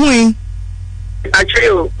 Then na hui. If I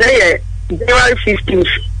try. Say January 15th.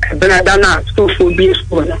 Benadana school for be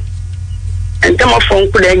school. And come off from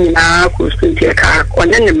Kulen na ku school tie ka.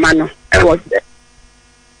 Onye ne ma no. I was there.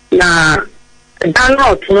 Na dan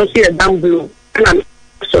not no see a damn blue. Na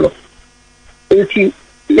solo. Nti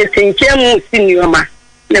le senke mu senior ma.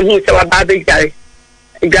 Na hu se wa ba be gare.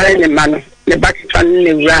 Gare ne ma no. The back to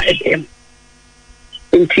ne wura edem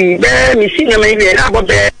nti be mi si na me bi na bo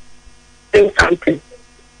be something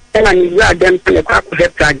and I wura dem to kwa ko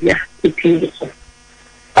hepradia nti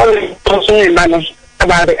all so ne ma no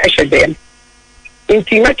about the eshedem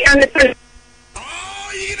nti ma kan ne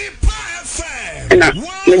Oyerepaafutuo FM na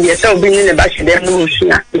me ye so bi ne ba shedem no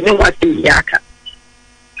sua ni wa ti yaka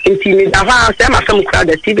nti mi da ha se ma fam kura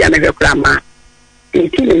da TV na be kura ma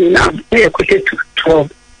nti ni na ne ko te 12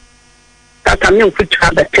 Tata mi nkutu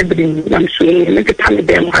abetebri na msuye neke tami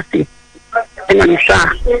demu hasi ina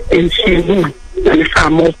msa enshi na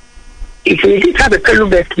famo if you did have a pelu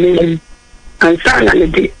best me and sang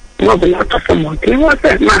and the mob not of someone he was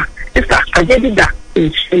ma it's a da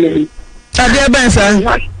in chile Adia Benson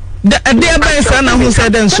Adia Benson who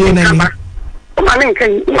said and so name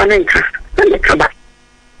Manenka and the kaba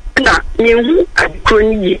na you at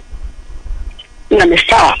Crony na me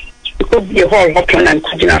star could be a whole open and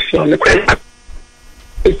continuous on the question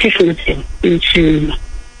it is into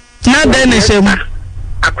na then is a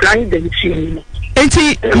client than you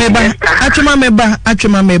eti meba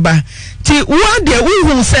atwema meba ti wo de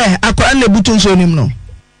wo say akwa na butu nso nim no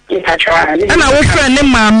ana wo friend ne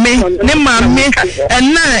maame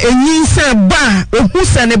na enyin se ba ohu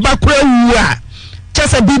se ne ba kura wu a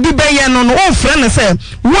chese bibi be ye no wo friend say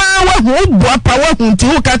wa wo bo apa wa hu ti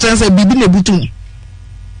wo ka chese bibi na butu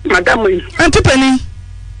madam antipani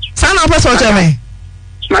sana opa so cheme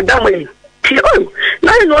madam oh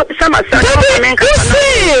na no sama sa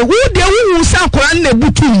who de who sa kwa na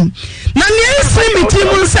butum na ne ese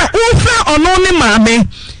mitimu sa wo fa ono ne maame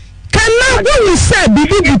kana wo sa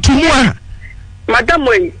bibi butumu a madam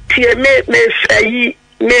we tie me sayi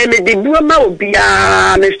me de buama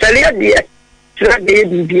obia me stalia de tira de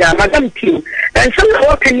bibia madam tie and some na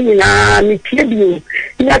work ni na me tie bi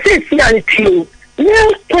na se si an tie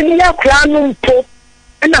ne ko ni akra no mpo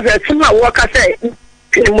na fa sima work say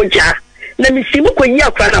ni moja na mi si mo ko yi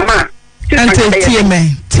akwa na ma ante tie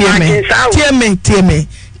me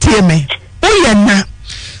oye na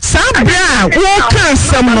sabra wo kan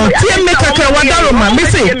sam no tie me kakra wadaro ma me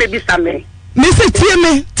se tie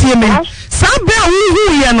me sabra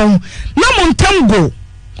wo ye no na mo ntamgo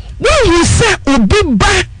wo hu se obi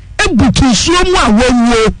ba ebutu suo mu a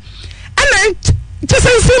wawo ana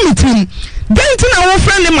tese mitin denti na wo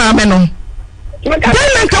friend ma me no dan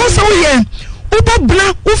na ka wo so ye uba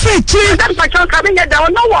bla ufe chi madam pacho kabenya da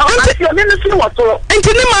no wo amasi o me no sino wotoro enti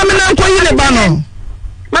ne maame na nko yi ne ba no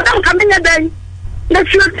madam kabenya da na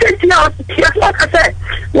fio tenti na tia so ka se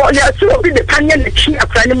wo ya so bi de panye na chi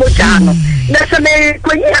akra ne mo ja no na se me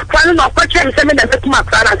ko yi akra no ko chem se me da betuma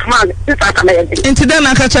akra na kama isa ka me yedi enti da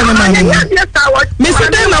na ka cha ne maame me se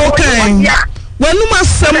da na wo kan wanu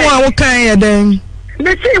masem a wo kan ye den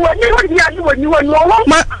me si wo ni ya ni wo ni wo no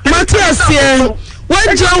Matias ye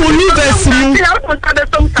waje Olivers mu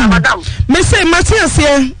me say Matias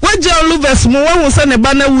ye waje Olivers mu wo hu se ne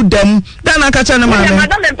ba na wudam da na ka cha ne maame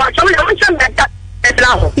madam en pa cho me won chem da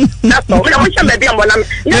edraho na so me won chem be am bona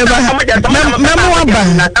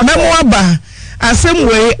memo aba asem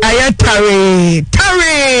we ayatare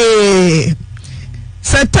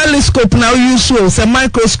se telescope na use so se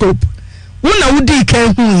microscope wona wudi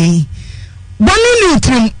kan hu boni ni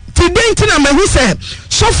trim ti denti na mehu se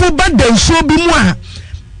sofo ba danso bi mu a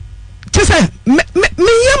ti se me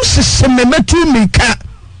yam sese me metu mika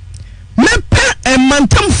me pe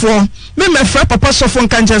mantamfo me fra papa sofo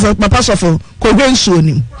nkan chese papa sofo ko gwensuo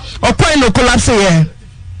nim okwan no collapse ye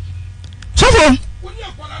sofo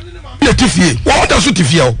le tifie wo da so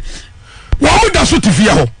tifie ho wo da so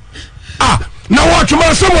tifie ho ah na wo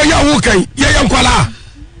twema samo ya wo kan ye yankwala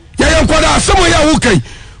samo ya wo kan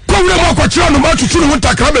ko wure mo ko kira no ma tutu no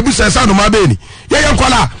takra be bi sesa no ma be ni ye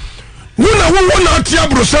yankwala wona atia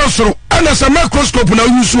brosensoro ana sa microscope na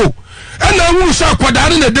yusuo ana wu sa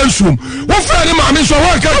kwadare na densum wo fra ni ma me so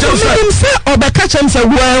wo ka se obeka chem se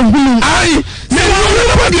wo hunu ai ne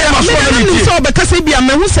wo ba dia ma so na mi so obeka se bia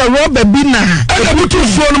me hu se rubber bi na ana butu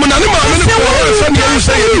so no na ni ma me ko se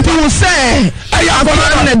ni you say aya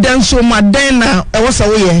akwa na densum ma den na e wo se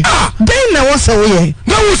wo ye den na wo se wo ye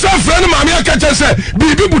na wu sa fra ni ma me ka che se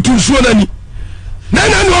bi butu so na ni na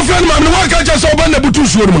ni wo fra ni ma me wo ka che se oba na butu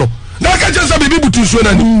so no na ka che se bi butu so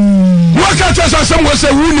na ni wo ka che se sam wo se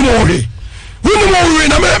wu ni mo he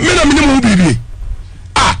na me na minimum bibi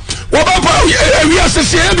ah wo ba pa we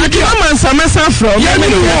asese e bi mama nsamesa from ya ni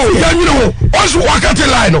wo oso wakati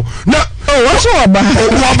line no na oso oba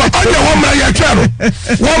anya wo mra ya twano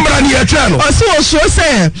wo mra ni ya twano oso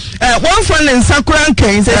se one fan nsakura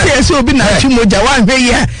nkan se obi na twimoja wa hwe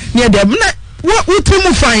ya ne de na wo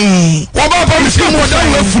timu fan wo ba pa misi akoda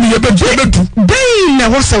wo funu ye betu den na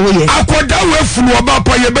wo se wo ye akoda wo funu wo ba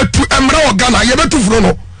pa ye betu emra wo gana ye betu funu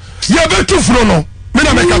no yebetu furo no me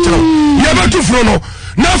na me ka tro yebetu furo no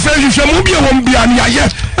na fa hwehwemu bia won bia ne aye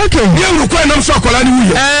okay bia wuru kwa nam so akola ne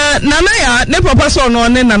wuye nana ya ne papa so no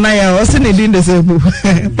ne nana ya o se ne din de se bu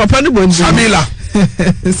papa ne bonji Samila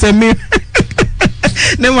Samir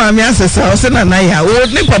ne maami asesa o se nana ya o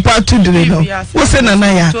ne papa tu dire no o se nana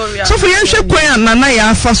ya so for yenhwe kwan nana ya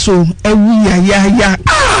afa so awu ya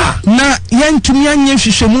na yentumi anye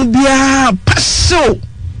hwehwemu bia paso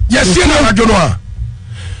yesie na adwono a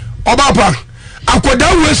Obapa akoda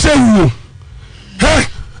we se wu he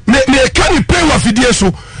me can pay wa fidie so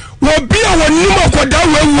wo bia woni mo koda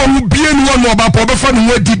wo bie ni won oba po be fa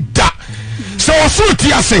no wadi da so so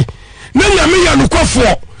ti ase na nyame ya no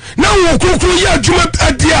kwafo na wo kokoro ya adwuma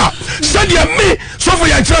adia sadia me so for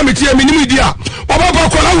ya kira me tie me nim dia oba ba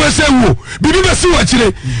kola wo se wo bibi be si wa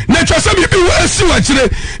kire na twase bibi wo si wa kire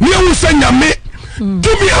ni ewu se nyame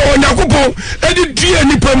tumi a onyakopo edi die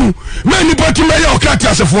nipa mu me nipa tumi ya okati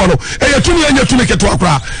asefo no e tumi anya tumi keto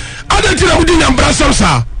akra adantina mudi nyambra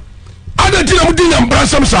samsa adantina mudi nyambra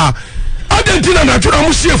samsa adantina na twara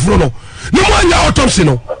mu siefuro no ni mo anya autopsy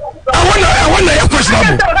no awana ya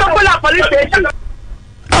questionable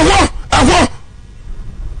awo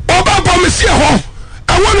oba ba me sie ho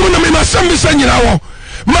awonu na me masam bisa nyina ho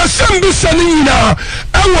masam bisa ni nyina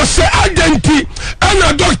awo se adanti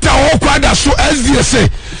ana doctor ho kwada so SDSA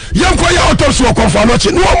yanko ya autopsy wo konfa no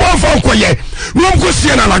chi no mo fa nkoye no mo ko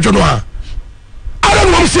sie na lajo no ha ala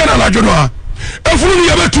no mo sie na lajo no ha efunu ni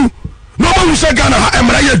yabetu no mo se Ghana ha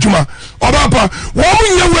emra ya adwuma oba pa wo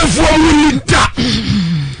mo nya wefu mo ni da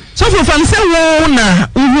so for fan say wo na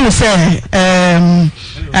uhu say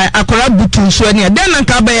akora butu so ani den na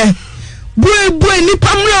ka be bue ni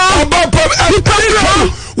pamro oba pa ni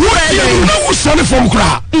pamro wo na wo sane form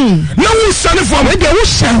kra na wo sane form e de wo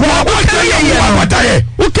hye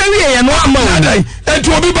wo kariye ya no ama wo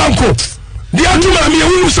etu obi banko di atuma mi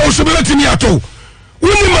ewu so so be timi ato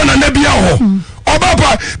woni mana na bia ho oba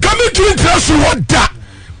pa kame tu interest wo da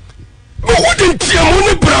wo wodi ntiamu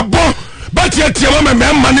ni brabo but ya tiama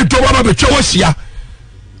me ni to baba be twa sia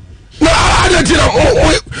na ada tira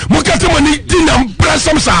mo kata mo ni dinam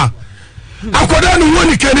brasam sa akoda no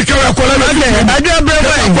woni kani ka akola na ada brabo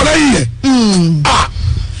akola yi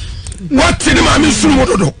what ni ma mi sunu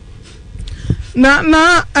dodo na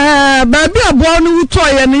baby abo no wuto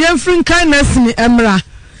ye ne yemfrin kindness ni emra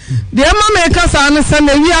de ma me kasa no se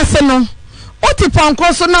na wi ase no oti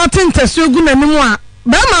panko so na tintasu egu nanim a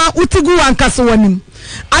ba ma utigu wankase wanim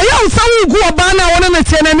aya usawu gu oba na wona na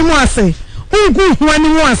tie nanim ase ugu hu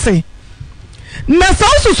anim ase na so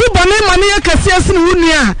susu bone mane ya kase ase ne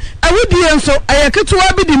wuni a awudi enso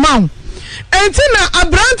ayaketuwa bi di maw enti na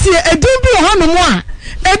abrantie edin bi ho no mo a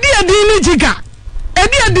edi edin ni jiga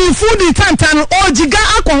edi edin food tantan o jiga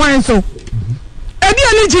akwan so edi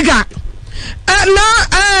ni jiga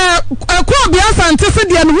na ko bia sante se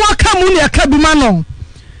de no aka mu ne aka bi ma no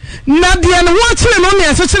na de no ho kire no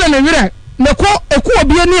ne so kire ne wire na ko eku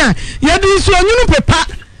obi ani a ye di so anyunu pepa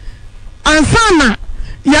ansana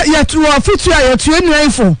ya tu afutu a ya tu enu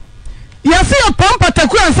info ya se ya pampa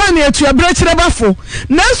taku ansana ya tu abra kire bafo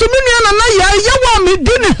na so menu na ya wa me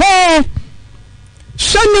di ne ho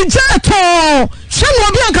shani jato shani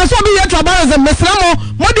obi aka so obi ya tu abara ze mesramo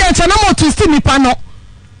mo de acha na mo twist ni pa no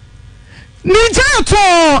ni jato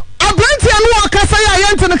abranti anu akasa ya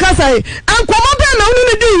yente ne kasa yi ankomo be na unu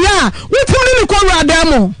ne di ya wutim ni ko wada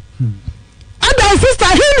mo ada sister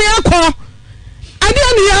hini yakọ ade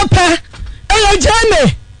ni ya pa eya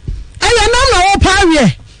jane eya nam na wo pa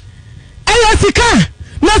wie eya sika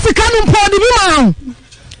na sika no mpo de bi ma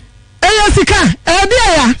eya sika ede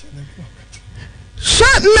ya sha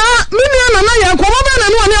na mini na ya nkomo be na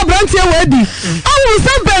no ne abranti e wadi awu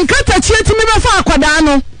se benka tachie ti me be fa akwada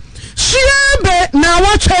no shiebe na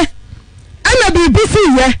wotwe ana bibisi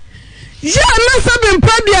ye ya na sabe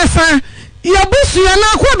mpadiasa ya busu ya na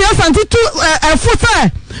ko bia santi tu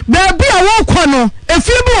efuta ba bia wo kɔ no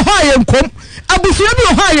efie bi ho ayenkom abusu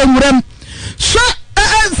bi ho ayenwuram so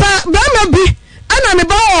sa ba na bi ana ne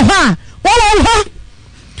ba wo ho a wo ho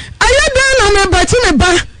ayeda na me ba chi ne ba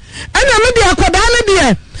ana me dia akoda ne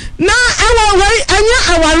dia na ewo wai anya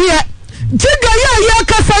aware jiga ya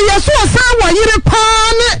kasa yeso sa wa yire pa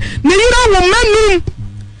ne yira wo manum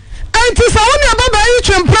enti sa woni ababa yi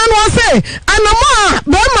twempra no se anama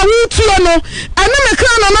ba ma wutuo no ana me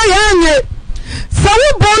kra na ya anye sa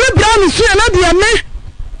wo bo ne bra ne su na de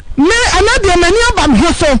me ana de mani aba me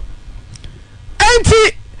ho so enti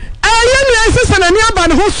aye ne asesa na ni aba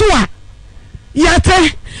ne ho so a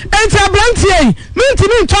yate enti abrantie minti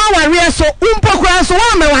ni nto aware so umpokura so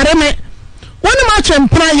wa me ware me woni ma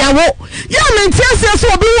twempra yawo ya menti ase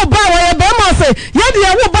obi wo ba wa ya ba ma se ya de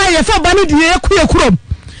ya wo ba ya fa ba ne de ekurom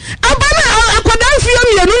abana akoda fie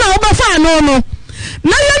mienu na obafa ano no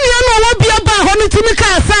na ye no wo bia ba ho ne timi ka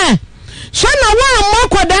sa sha na wa mo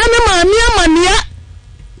akoda ne maami amania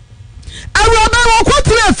awaba wo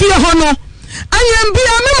kwotira fie ho no ayem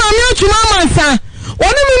bia ne maami atuma amansa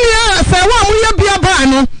woni mi nia sa wa mo ye bia ba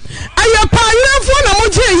no ayepa yerefo na mo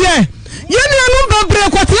je ye ne no babre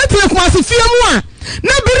kwotira kuma se fie mu a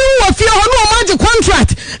na biri wo fie ho no ma je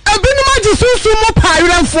contract ebinu ma je susu mo pa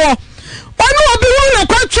yerefo ono obi won na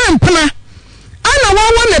kwatwe mpna ana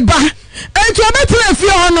wawo ne ba enti obetre fie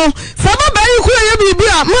ho no sababa yi ku ye bibi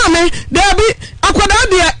a maame dabi akwada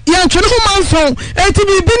de yantwe ho manson eti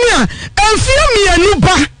bibi ni a enfie mienu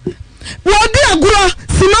ba wodi aguro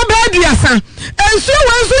sima ba aduasa ensu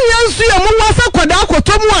wansu nyansu ya mu wasa kwada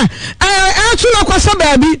akotomu a atuna kwasa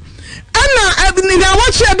baabi ana ni na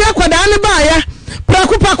wachi de akwada ne ba ya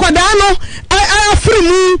prakupa kwada no free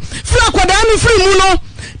mu fra kwada no free mu no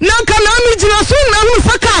na kana mi jina so na hu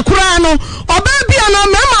saka akura no oba bia no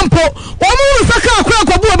mema mpo o mu saka akura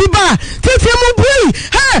ko bu obi ba tete mu bui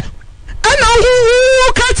he ana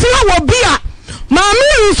hu ka ti wo bia ma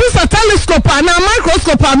mi use sa telescope na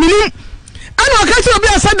microscope amini ana ka ti obi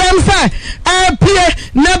asadam sa pie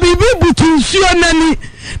na bibi butu nsuo nani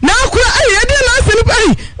na akura ayi de na aseni pai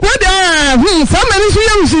wada sa mani so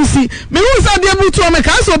ya usisi me hu sa de butu o me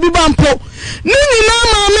ka so obi ba mpo nini na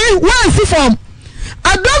ma me wa si form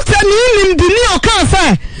a doctor ni ndini o kan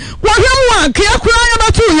say wo hwem wa ke akura ya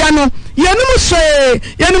batu ya no yanum hye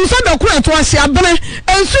yanum so da kura to ahye abene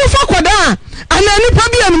ensu fa koda ana nipa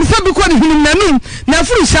bi yanum se bi ko ni hinum nanum na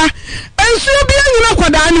furusha ensu bi anyina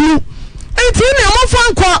koda ni mu enti ne mo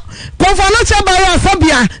fa konfa no che ba ya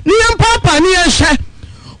sabia ni yam papa ni ehwe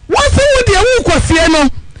wo se wo de wo kosie no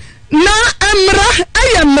na emra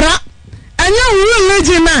ayemra anya wo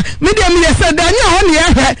legina me de me yesa da anya ho ne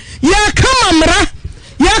ya kama mra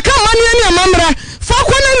ya kama ni amamra fa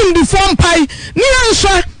kwana nim di form pai ni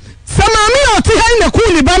anhwa samami oti han na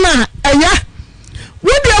kuli bana aya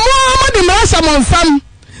wodi mo mra samonsam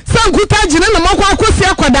sankuta gine na makwa akosi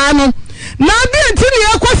akwada no na bi ntini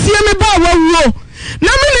akosi me ba wawuo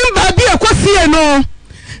na me nim ba bi akosi no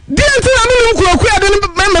di ntini na me nim kurokuya de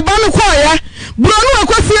me ba no koya bro no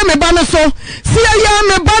akosi me ba no so sia ya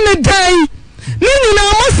me ba ne dan ni na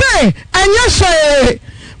mo se anya hwe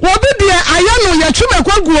wobi de ayano ya tweme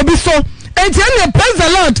kwagu obi so enti na praise the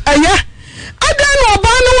Lord aya adan no oba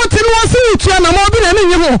no wote no wose wutu na mo obi na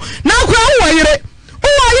ni ho na akwa wo yire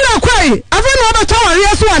akwai afa no oba tawa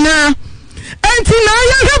yeso ana enti na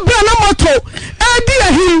ya hebra na moto edi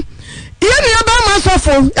ahi ye ne aba ma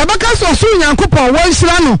sofo ya baka so so nyankopon wo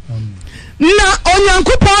nhira no na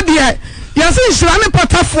onyankopon de ya se nhira ne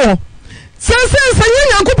potafo sense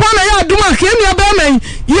nyankopon na ya aduma ke ne aba man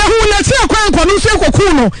yehu na ti akwa nkonu so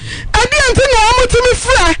ekoku no adi enti na o mutimi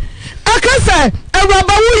fra akasa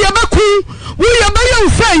awaba wo ye baku wo ye ba ye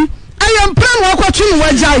ufai ayam plan wo kwatwe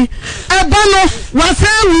wajai eba no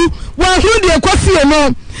wasewu wa hudi ekosie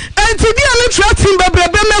no enti dia ne tratin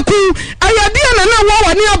bebrebe meku ayadia na wo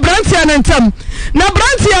wani abrantia na ntam na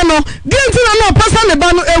brantia no dia enti na pasa ne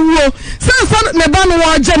ba no ewuo sense ne ba no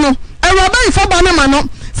wo age no awaba ifa ba ne ma no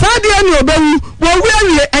sadia ni obawu wo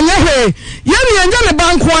wiawie enye he ye ni enye ne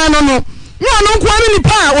banko ano no no nko ani ni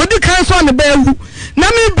pa odi kan so ne bawu na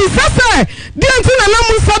me bisa se di enti na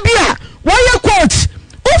namu sabia wo ye coach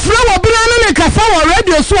ufra wo bi na ne kasa wo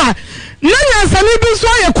radio so a na nyansani bi so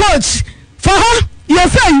ye coach fa ha ye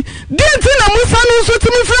say di enti na musa no so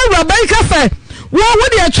timi fra rabai kasa wo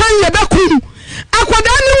de atwan ye bekum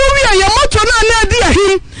akwada ni wo wi ye moto na adi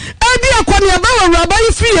ahi adi akwani aba wo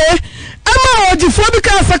rabai fie ama ojifo bi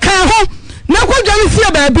kasa kan ho na kwadwani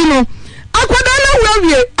sie ba bi no akwada na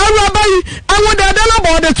wawie arabai awodada na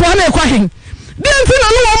bode to na ekwahin di enti na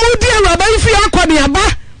no mo di arabai fie akwani aba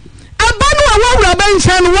no awurabai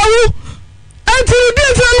nchan wawu enti di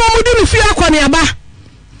enti na mo di ni fie akwani aba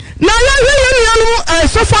na ya no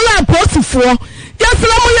sofola posifo ya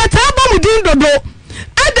sala mo ya taba mo din dodo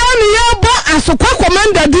ada ni ya bo asokwa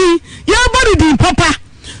commander din ya bo din papa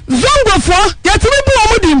zongofo ya tibi bo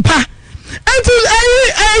mo din pa enti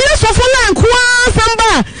ayi sofola nkwa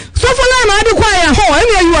samba sofola na adi kwa ya ho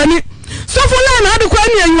eni ayiwani sofola na adi kwa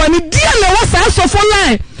eni ayiwani dia na wasa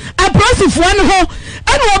sofola aprosifo an ho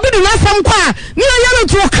eni obi di na sam kwa ni ya no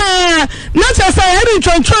to ka na chasa eri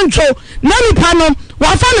chonchoncho na ni pano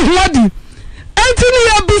wa fa ne hodi enti ni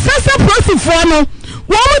ya bisasa prosifo no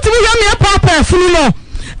wo mutimi ya me papa funu no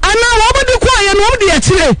ana wo bodi kwa ya no odi ya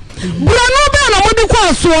chire bura no be na modi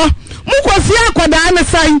kwa so mukosi akwada ne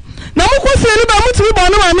sai na mukosi ni ba mutimi ba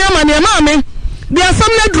no ma ne maame bi asam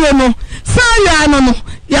na duro no sai ya no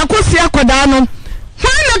yakosi akwada no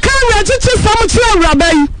hwan na kan ya chichi sam chi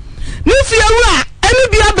awurabai ni fie wura eni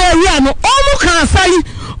bia ba wi ano omu kan sai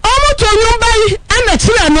omu to nyumbai ana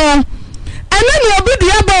chira no ene ni obi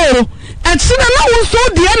dia ba o achira na wo so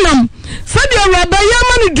dia nam sadi awurabai ya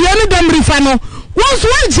ma ni dia ni damrifa no wo so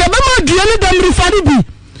anje ba ma dia ni damrifa ni bi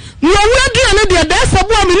no wo dia ni dia da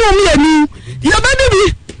sabu ami no mi ani ya ba di bi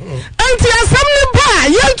anti asam ni ba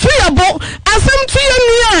yantu ya bo asam tu ya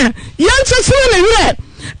ni a yantu chire ne wi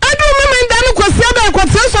adu meme ndan ko sia da ko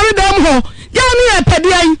tse sori dam ho ya ni e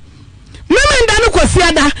pedi ai meme ndan ko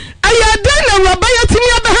sia da aya dan na waba ya timi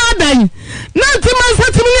aba ha dan na ntima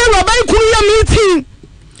sa timi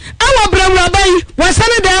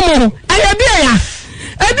wasane demo ayabia ya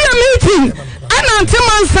meeting anante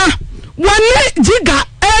mansa wane giga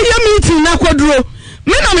meeting na kwaduro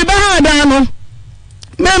me na me ba ha dan no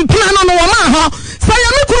me plan no wo ma ho sa ya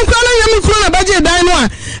me kunkura na ya me kuru na baje dan no a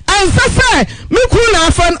ansa se me kuru na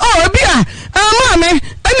afan bia ama me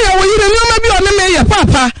ene wo yire no ma bia o me ye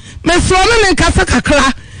papa me so me nkasa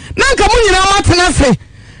kakra na nka mo nyina matena se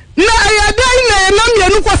na ayadan na enam ye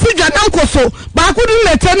no kwaso dwadan koso ba ko dun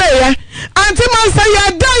na tena ye anti man say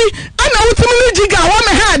ayadan ana wutumi ni giga wo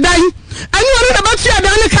me ha adan ani woni na batu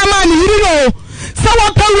adan ne kama ni yiri no sa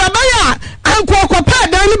wa pawra ba ya anko kopa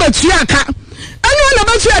adan ne batu aka ani woni na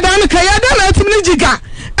batu adan ne ka ya adan na wutumi ni giga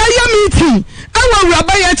aya meeting awa wura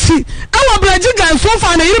ba ya chi awa bra giga so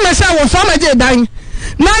fa na yiri me sha wo so ma je dan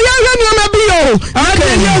na ya ni ma bi yo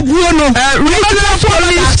regional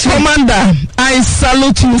police commander I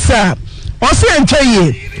salute you sir also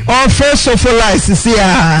enjoy or first of all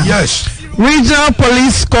yes regional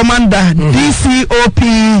police commander DCOP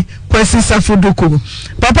Kwesi Safuduku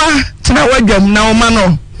papa tina wadwam na oma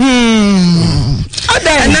no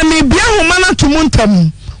ada na me bia homa na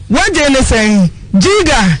tumuntam waje ne sen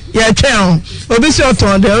giga ya twen obi si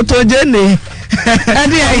oton de otoje ne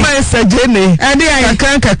adi ai ma sajene adi ai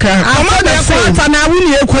kakaka amada kwata na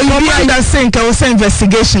wuni ekoyi amada sen ka wo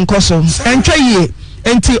investigation koso entwa ye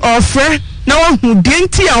enti ofre na wahu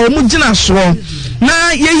denti a omu gina so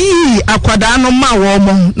na yeyi akwada no ma wo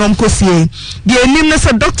mo no mkosie de enim ne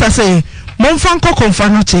se doctor say momfa nko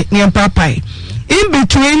konfanoche ne papai in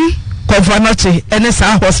between konfanoche ene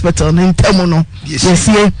sa hospital ne ntemu no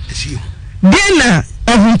yesie dena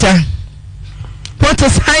ahunta what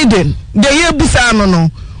is hiding the yebusa no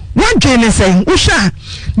what jene say usha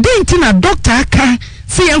denti na doctor aka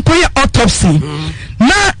si enkoye autopsy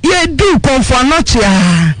na ye do konfanoche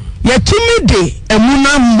a ye timide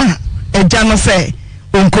emuna ma eja no say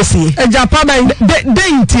onkosie eja pa ba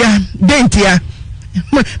dentia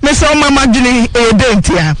me so mama dwene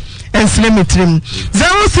dentia enslemetrim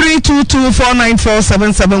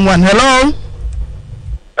 0322494771 hello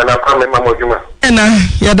ana kwame mama juma ena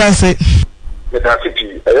yada say meda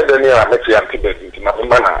city ayedani a meti antibiotic na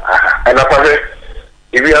mana aha ana kwaje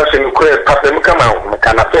iwi ase no kure kapem kama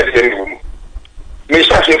mekana pede ni mu me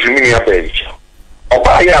sha se fimi ni abai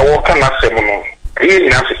oba ya wo kana sem no ye ni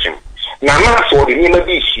afechim na na so de ni ma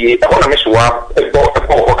bi hie e na me so wa ebo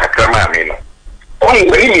kakama me no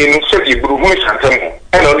on we ni no so di buru mu shantem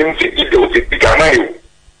e na ni mfi di o ti kama yo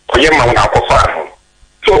oye ma na akofa no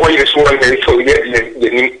so wo ye so wa ye so ye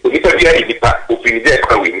ni o di ta dia di pa o fini de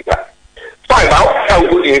kwa we ni pa fine ba o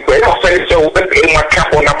go di ko e o fe so o be ma ka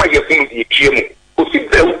bo na ma ye funu di tie mu o si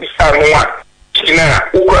be o bi sa no a kina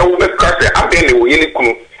o kwa o be ka se abele o ye ni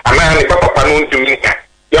kunu ana ni papa no ndumi nka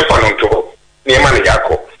ye fa no to ni ma ni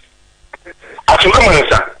yako atuma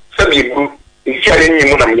mansa sabi bu ikiare ni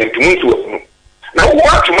mu na me ntumu ntu afunu na wo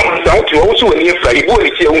atuma mansa o ti wo so wani fra ibo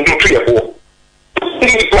ni tie wo ntu ye bo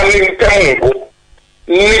ni pa ni ntamu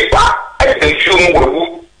ni pa e ntu mu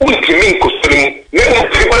wo untimi nkosrim ne mo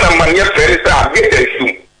ti ko na manya fere sa be ntu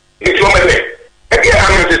ni to mele e ke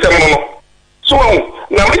ha me se mo so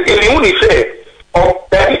na me ti ni uni se o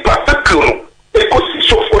pe pa takuru e ko si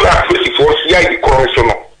so fora si force ya di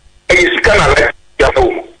corruption e si kana la ya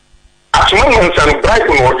to atuma mansa no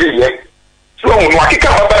bribe no odi ye so no akika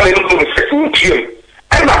baba ne no se funtiem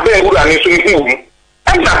e na be wura ni so ni hu e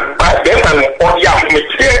na ba be na no odi a me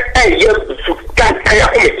tie e ye su kan ya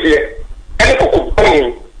ko me tie e ko ko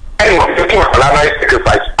bon e no se ko ala na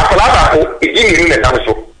sacrifice ala ba ko e di ni ne na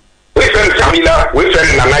so we fen jamila we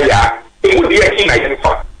fen nana ya e mo di e na yin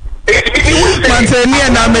fa Manzania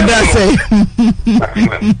na medase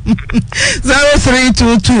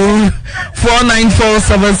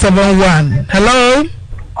 0322494771 hello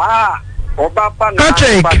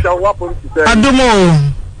Patrick Adumo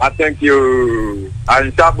thank you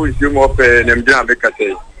Anshabu Jumo pe nemjina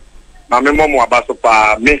bekate mame momo abaso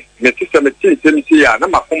pa me tise me tinsi ya na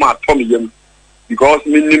makoma atomi yem because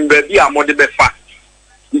me nimbe bi amode be fa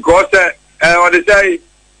because what they say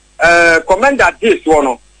commander this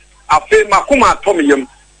one afi makoma atomiyem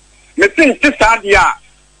metin ti sadia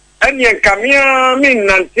enye nkamia min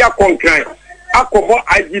nantia konkran akobo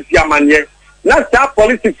IGP amanye na sa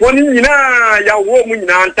police foni nyina ya wo mu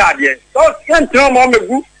nyina antade so yentro mo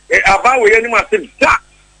megu aba we yeni ma se bia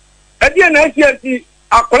ade na asiati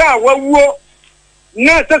akora awuo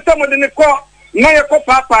na sesemo de ne ko na ye ko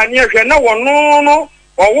papa ni ehwe na wono no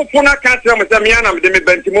owufo na kantre mo se me na me de me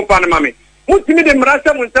benti mo pa na mame mutimi de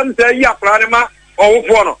mrasa mo nsam se yi akora ne ma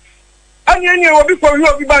owufo no anye obi ko wi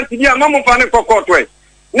obi banti dia mamu fa ne kokoto e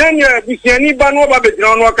nanye bisiani ba no ba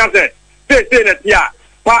bedina no ka se na tia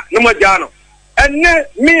pa no ma ja no enne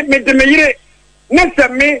me de me yire nessa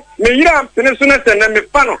me yira mpene so nessa na me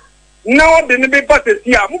fa no na o de ne be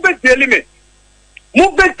patesi a mu betieli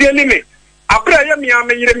me abra ya mi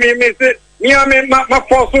ame yire me se mi ame ma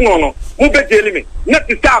force no mu betieli me na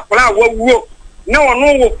ti sa akra wa wuo na ono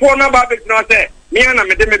wo fo na ba be no se mi na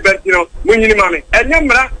me de me benti no mu nyini ma me enye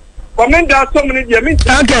mra komenda so me de mi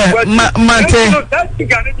okay mate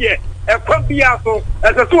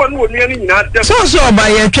so by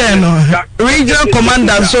your channel regional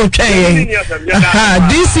commander so chain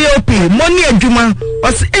DCOP money adwuma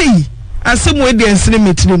was asem we dey nsene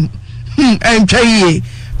metrim entwaye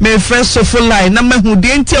me first of all line na mahu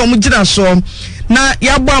de ntia o mugina so na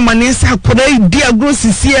yabo amane sa akora di agro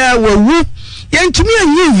sisia wawu yentumi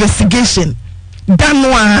anyi investigation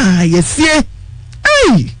danwa yesie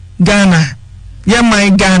Ghana ya my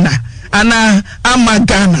Ghana ana ama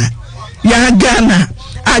Ghana ya Ghana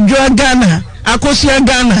adwa Ghana akosia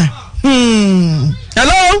Ghana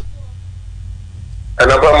hello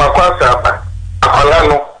anaba makwasa apa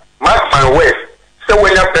akolano mark my way so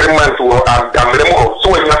when you permanent wo amlemo so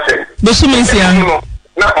when you say Bosumensia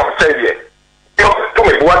na ofeye yo to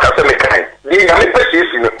me buaka se me kai ni ya me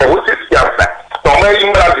pesi no o wo sisi asa to me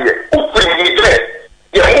imbrazie ukuri ni tre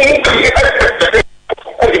ya mu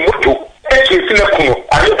ko di moto sine kuno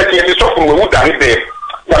ayo pete ni so kuno wo da ni be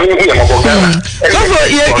ya mi hu ya mo Ghana so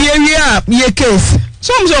ye case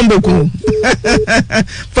some boku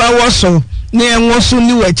for waso ni enwoso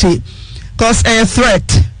ni wachi cause a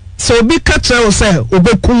threat so be catch say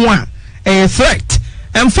obeku a threat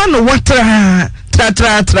emfa no watra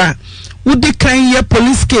tra wudi kan ye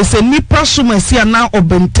police case ni pasumasi ana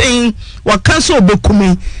obenten wakaso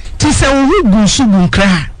obekumi ti se wo gusu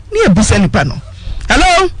gunkra ni ebusa nipa no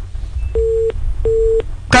hello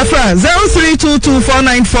Kafra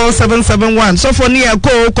 0322494771 so for near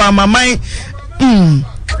ko kwa mamai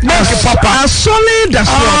papa solid that's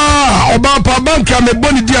oba pa bank me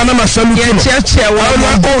boni dia na masanu ko che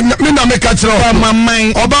me na me ka kire kwa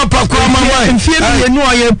mamai oba pa kwa mamai mfie bi enu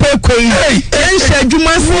oye pekoi ense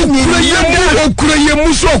adwuma se nyi okure ye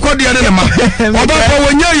muso okode ne ma oba pa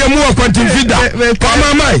wonya ye mu akwantin fida kwa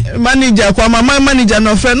mamai manager kwa mamai manager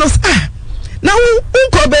no fe no na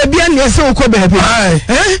unko baby an yese unko baby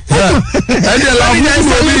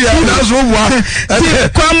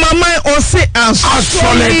kwa mama o se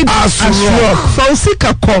solid as rock so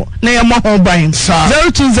sikako na ya mo ban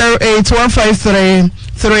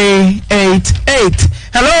 0208153388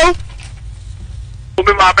 hello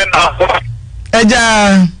umi ma be na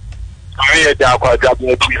eja eja kwa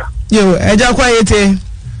jabu tuya yo eja kwa yete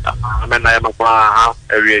amena ya makwa ha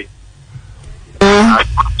ewie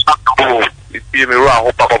if me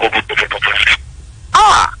run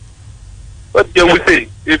what do we say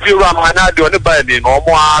if you run my na do on by the no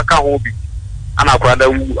mo aka ho bi ana kwara da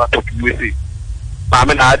wu atoki we say ma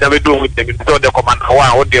me na ada me do with them so the commander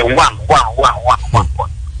one the one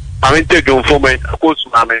ma me take you for me ko su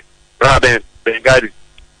na me rather Bengari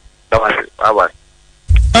bye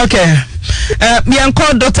okay me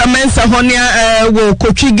call Dr. Mensa Honia wo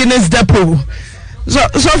Kochi Guinness Depot so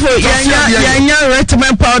for yanya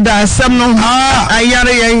retiment powder some no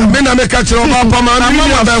ayare yan me na me ka kire ma pa ma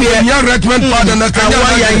ya retiment powder na ka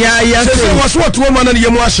ya so was what woman na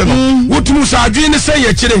yemu ahye no wotumu sa adwe ne se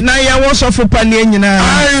ye kire na ya wo so for pane nyina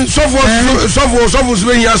so for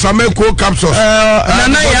so ya sameko capsules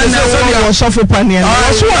na ya na wo so for pane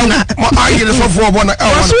so na ayi so for obona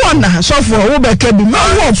so na so for wo be ka bi ma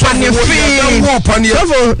wo pane fi so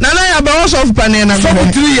for na ya be wo so for pane na so for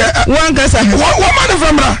 3 years one kasa mani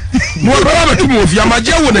famra mo baba tu mo fi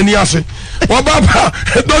amaje wo nani ase wo baba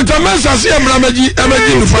Dr. Mensa se emra maji ni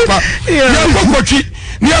papa ya kokotwi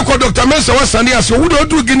ni akọ Dr. Mensa wa sani ase wo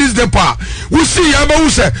do Guinness de pa wo si ya ba wo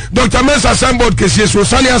se Dr. Mensa signboard kesi so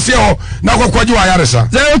sani ase ho na kokwaji wa yaresa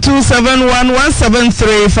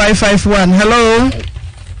 0271173551 hello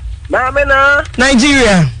mama na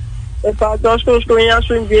Nigeria if I just go to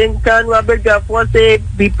Yasun Jane can we beg for say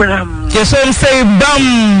bipram yes say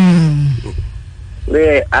bam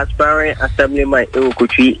we aspiring assemblyman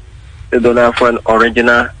Ewukuchi the donor for an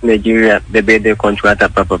original Nigeria the bed contractor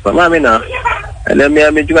papa mama na let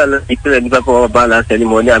me do a little for balance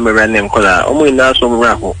anymore I'm running color only now so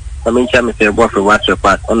raffle I mean chama say boy for what's your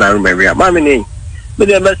part on our memory mama name but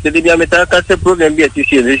the best the diameter can program be at this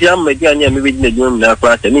year this young media and maybe the room now for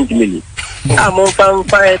us and intimately I'm on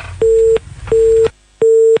fire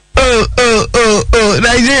oh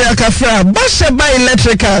Nigeria Kafra boss by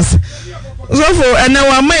electricals so for ana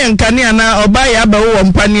wa man kania na oba ya ba wo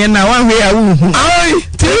mpanie na wa hwe ya wu ai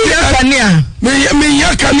ti ya kania me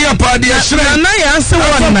ya kania pa de shere na ya se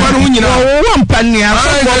won na wo mpane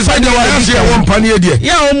aso de wa se wo mpane de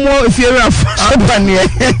ya omo efiera so pane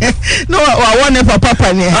no wa won papa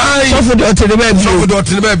pane so for the otele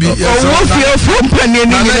baby wo fie fo mpane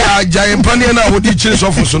ni ya ja mpane na wo di chiri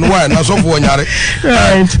so fo so no wa na so fo nyare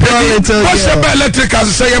ko se be electrical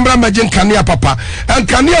se yembra magin kania papa en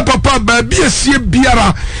kania papa ba bi esie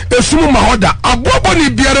biara esumu mahoda abobo ni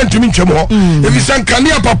biara ntumi ntwem ho ebi san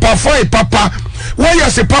kania papa foi papa why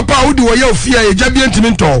as a papa who do your fear a jabian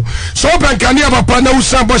tinto so pen kania papa na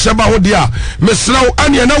usa bo sheba ho dia mesraw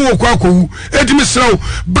ane na wo kwakowu edi mesraw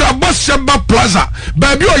bra bo sheba plaza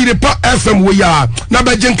baby Oyerepa FM we ya na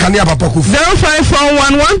bejen kania papa ko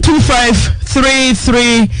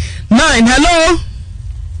 0541125339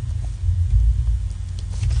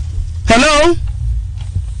 hello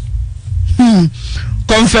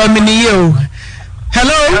confirm me you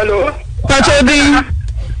hello Pachodi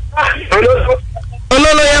hello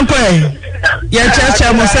Ololo yankwe ya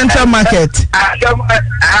chacha mo Central Market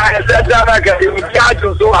Central Market you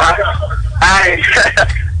charge so ai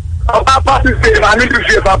papa se ma mi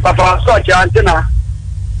du papa so chantina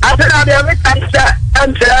atena de me kancha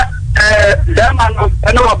ante dem anu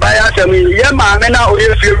eno baya semi ye ma me na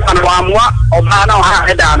oye fi anu amwa oba na ha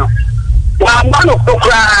heda no wa ma no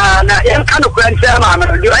kokra na ye kan ko ante ma me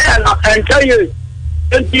do ya no ante ye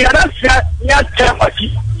enti ara sia ya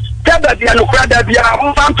chapati tebe dia no kwada bia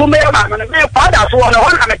mfanto me ma me father so no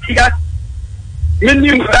na me tiga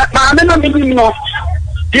minim ma me no minim no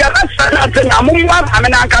dia ba sana te na mo ma me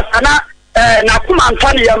na nkasa na na kuma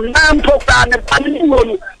ntane yam na mpokra ne pani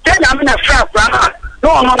wonu te na me na fra fra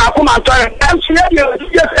no na kuma ntane am sie dia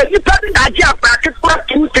se pani na ji akra ke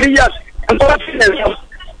 2-3 years and what is it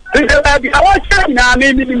the baby I want na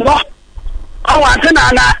me minim no awa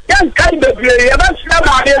tena na yan kai bebre ya ba sia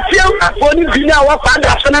ma be sia oni binya wa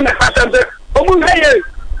kwanda so na me fasembe omu heye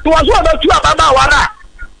to aso ba tu ababa wara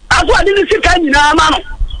aso adi ni sika nyina ma no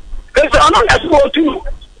kese ono na so otu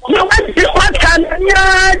no what can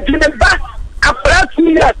ya dineba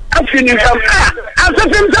apprati ya afini kam aso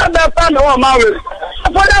fim sa ba pa no ma we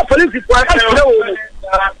for the police for ka wo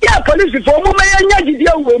ya police for mu me nya gidi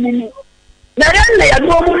awo mu na ya do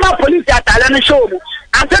mu ma police atale no show mu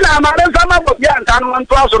atena amare sama bobi ankan no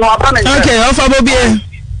nto aso no aba na okay ofa bobi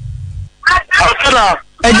atena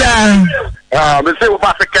eja me se o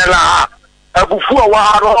ba se kela abufu o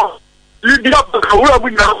wa ro lidia ka wura bu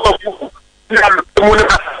na ko fu ya mu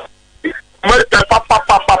na ma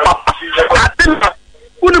papa atena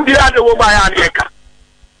unu bi ade wo ba ya de ka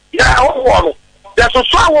ya o wo no ya so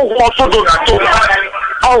wo so do na to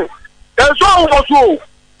oh ya so wo so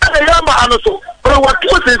ade ya ma anu so pero wa tu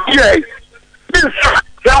se tie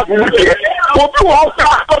ya bu ke o bi wo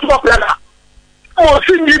ka ko do plana o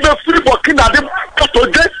si ni be free Burkina de to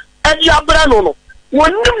de eni abra no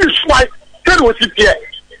woni mi swai te no si tie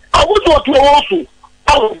awu do to wo so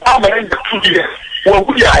awu ba ma en tu die wo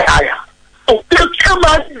wu ya o te kama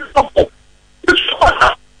o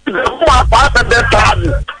ma pa ta de ta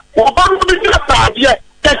o ba no bi ta die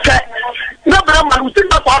keke na bra ma usi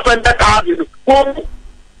na pa ta de ta die o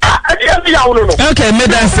okay, me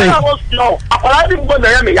that say.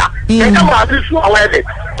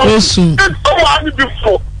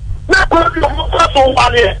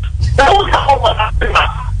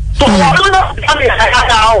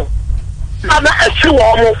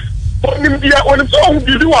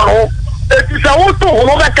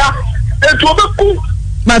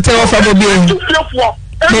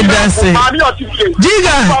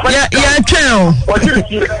 Jiga ya channel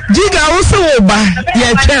Jiga also oba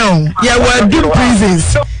ya channel ya wa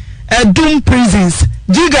doom prisons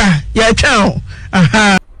Jiga ya channel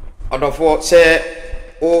aha odofo se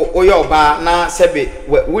o yoba na sebe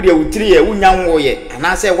wo de wutiri ye wunyanwo ye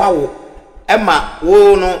ana se wawo ema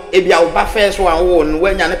wo no ebia wo ba first one wo no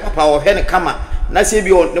wanya ne papa wo hwe ne kama na se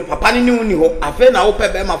bi ne papa ne ni ho afa na wo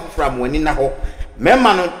pebe ma fofra mo ni na ho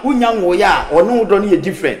memma no wunyanwo ya ono do no ye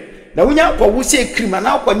different na wunya kwa wo se krim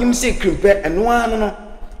na kwa nyim se krim pe eno ano no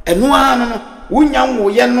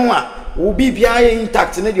wunyanwo ye no a wo bibia ye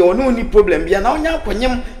intact ne de ono ni problem bia na wonya kwa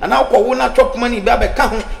nyim na kwa wo na chop money bia be ka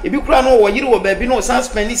ho ebi kura no wo yiri wo baabi no san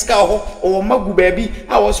Spanish ka ho o magu baabi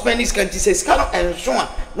a wo Spanish kan ti se ska no enso a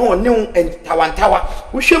no ne tawantawa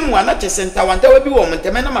wo hwemu ana chese tawantawa bi wo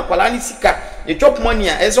nteme na makwala ni sika e chop money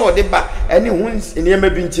a eze o de ba ene hu enema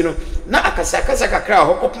bi nti no na akasa kakra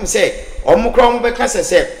ho kopum se omukra omo be kasa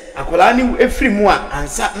se akwala ni efri mu a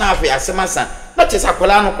ansa na afi asemasa na chese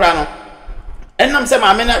akwala no kra no enam se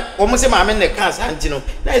maame na omo se maame ne ka santi no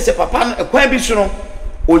na ese papa no ekwan bi so no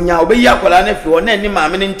onya obeyi akwala na fi ho na ni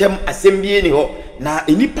maame ne ntem asem bi ni ho na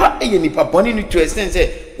enipa eye nipa boni ni to extent se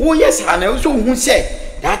wo yes ha na so hu se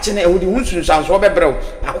da che na ehudi hu sunsan so bebrew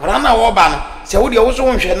akwara na wo ba no se wo de wo so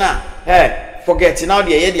nhwe na forget now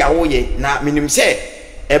de ye de awoye na minim se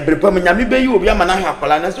ebrepam nyame be yi obi ama na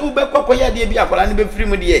akwara na so be kokoya de bi akwara ne be firi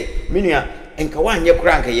mu de minua enka wanye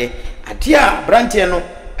kura nka ye ade a brantie no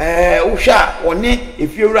wo hwa woni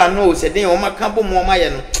efiewura no se den wo maka bo mo ma ye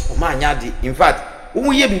no wo ma anya de in fact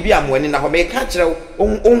wo ye bibi amwani na ho me ka kire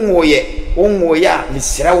wo ya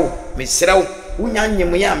mesrew wonya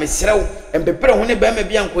nyem ya mesrew empepere ho ne ba ma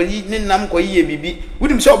bia nkoyi ne nam koyi ye bibi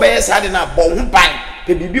wudim se obeye sa de na bo ho ban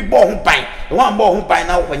pe bibi bo ho ban wo an bo ho ban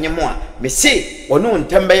na wo nyem a me se wono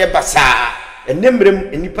ntembe ye basa enemrem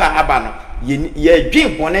enipa aba no ye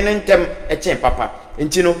dwen bone ne ntem echen papa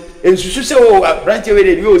enti no ensusu se o branch we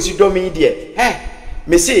de o si domi de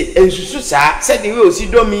me se ensusu sa se de we o si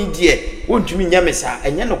domi de wontumi nya me sa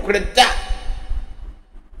enye no kore da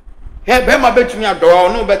be ma betumi adowa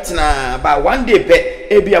no betina ba one day pe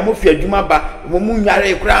ebi amofi adwuma ba mo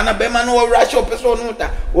munware kura na be ma no wo rush opeso no da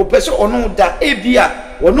opeso ono da ebi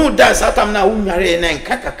a ono da satam na unware na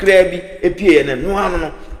nka kakra bi epie na no ano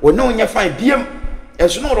no wono nya fine biem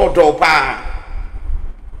enso no rodo pa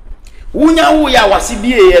wunya wo ya wase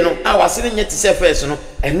bie no a wase ne nyete se first no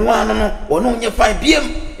eno ano no wono nya fine biem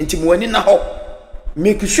nti mo ani na ho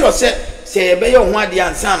make sure se be ye ho ade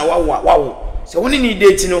ansa na wawo se woni ni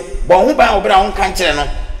date no bo ho ban obra ho kan kire no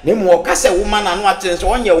ne mu o ka se wo ma na no atire so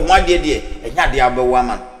onye ho ade de enya de abewo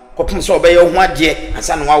ama kopum se obeye ho ade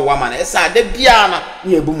ansa na wawo ama na esa ade bia na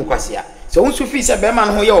ne ebu mu kwasia se won su fi se be ma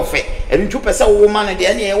no ho ye ofe erintu pese wo ma na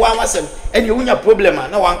de ne e wa wasem ene wonya problem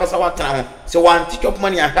na wa nkasa watena ho se wan ti chop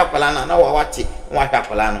money ahwakwala na wa wate wa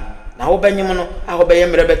ahwakwala no na wo banyim no a wo beye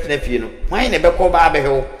mre betena fie no wan ne be ko ba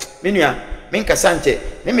abehewo menua minka sanche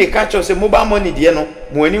ne me ka cho se mobile money de no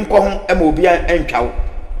mo ani nko ho e ma obi antwawo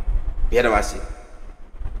be da wase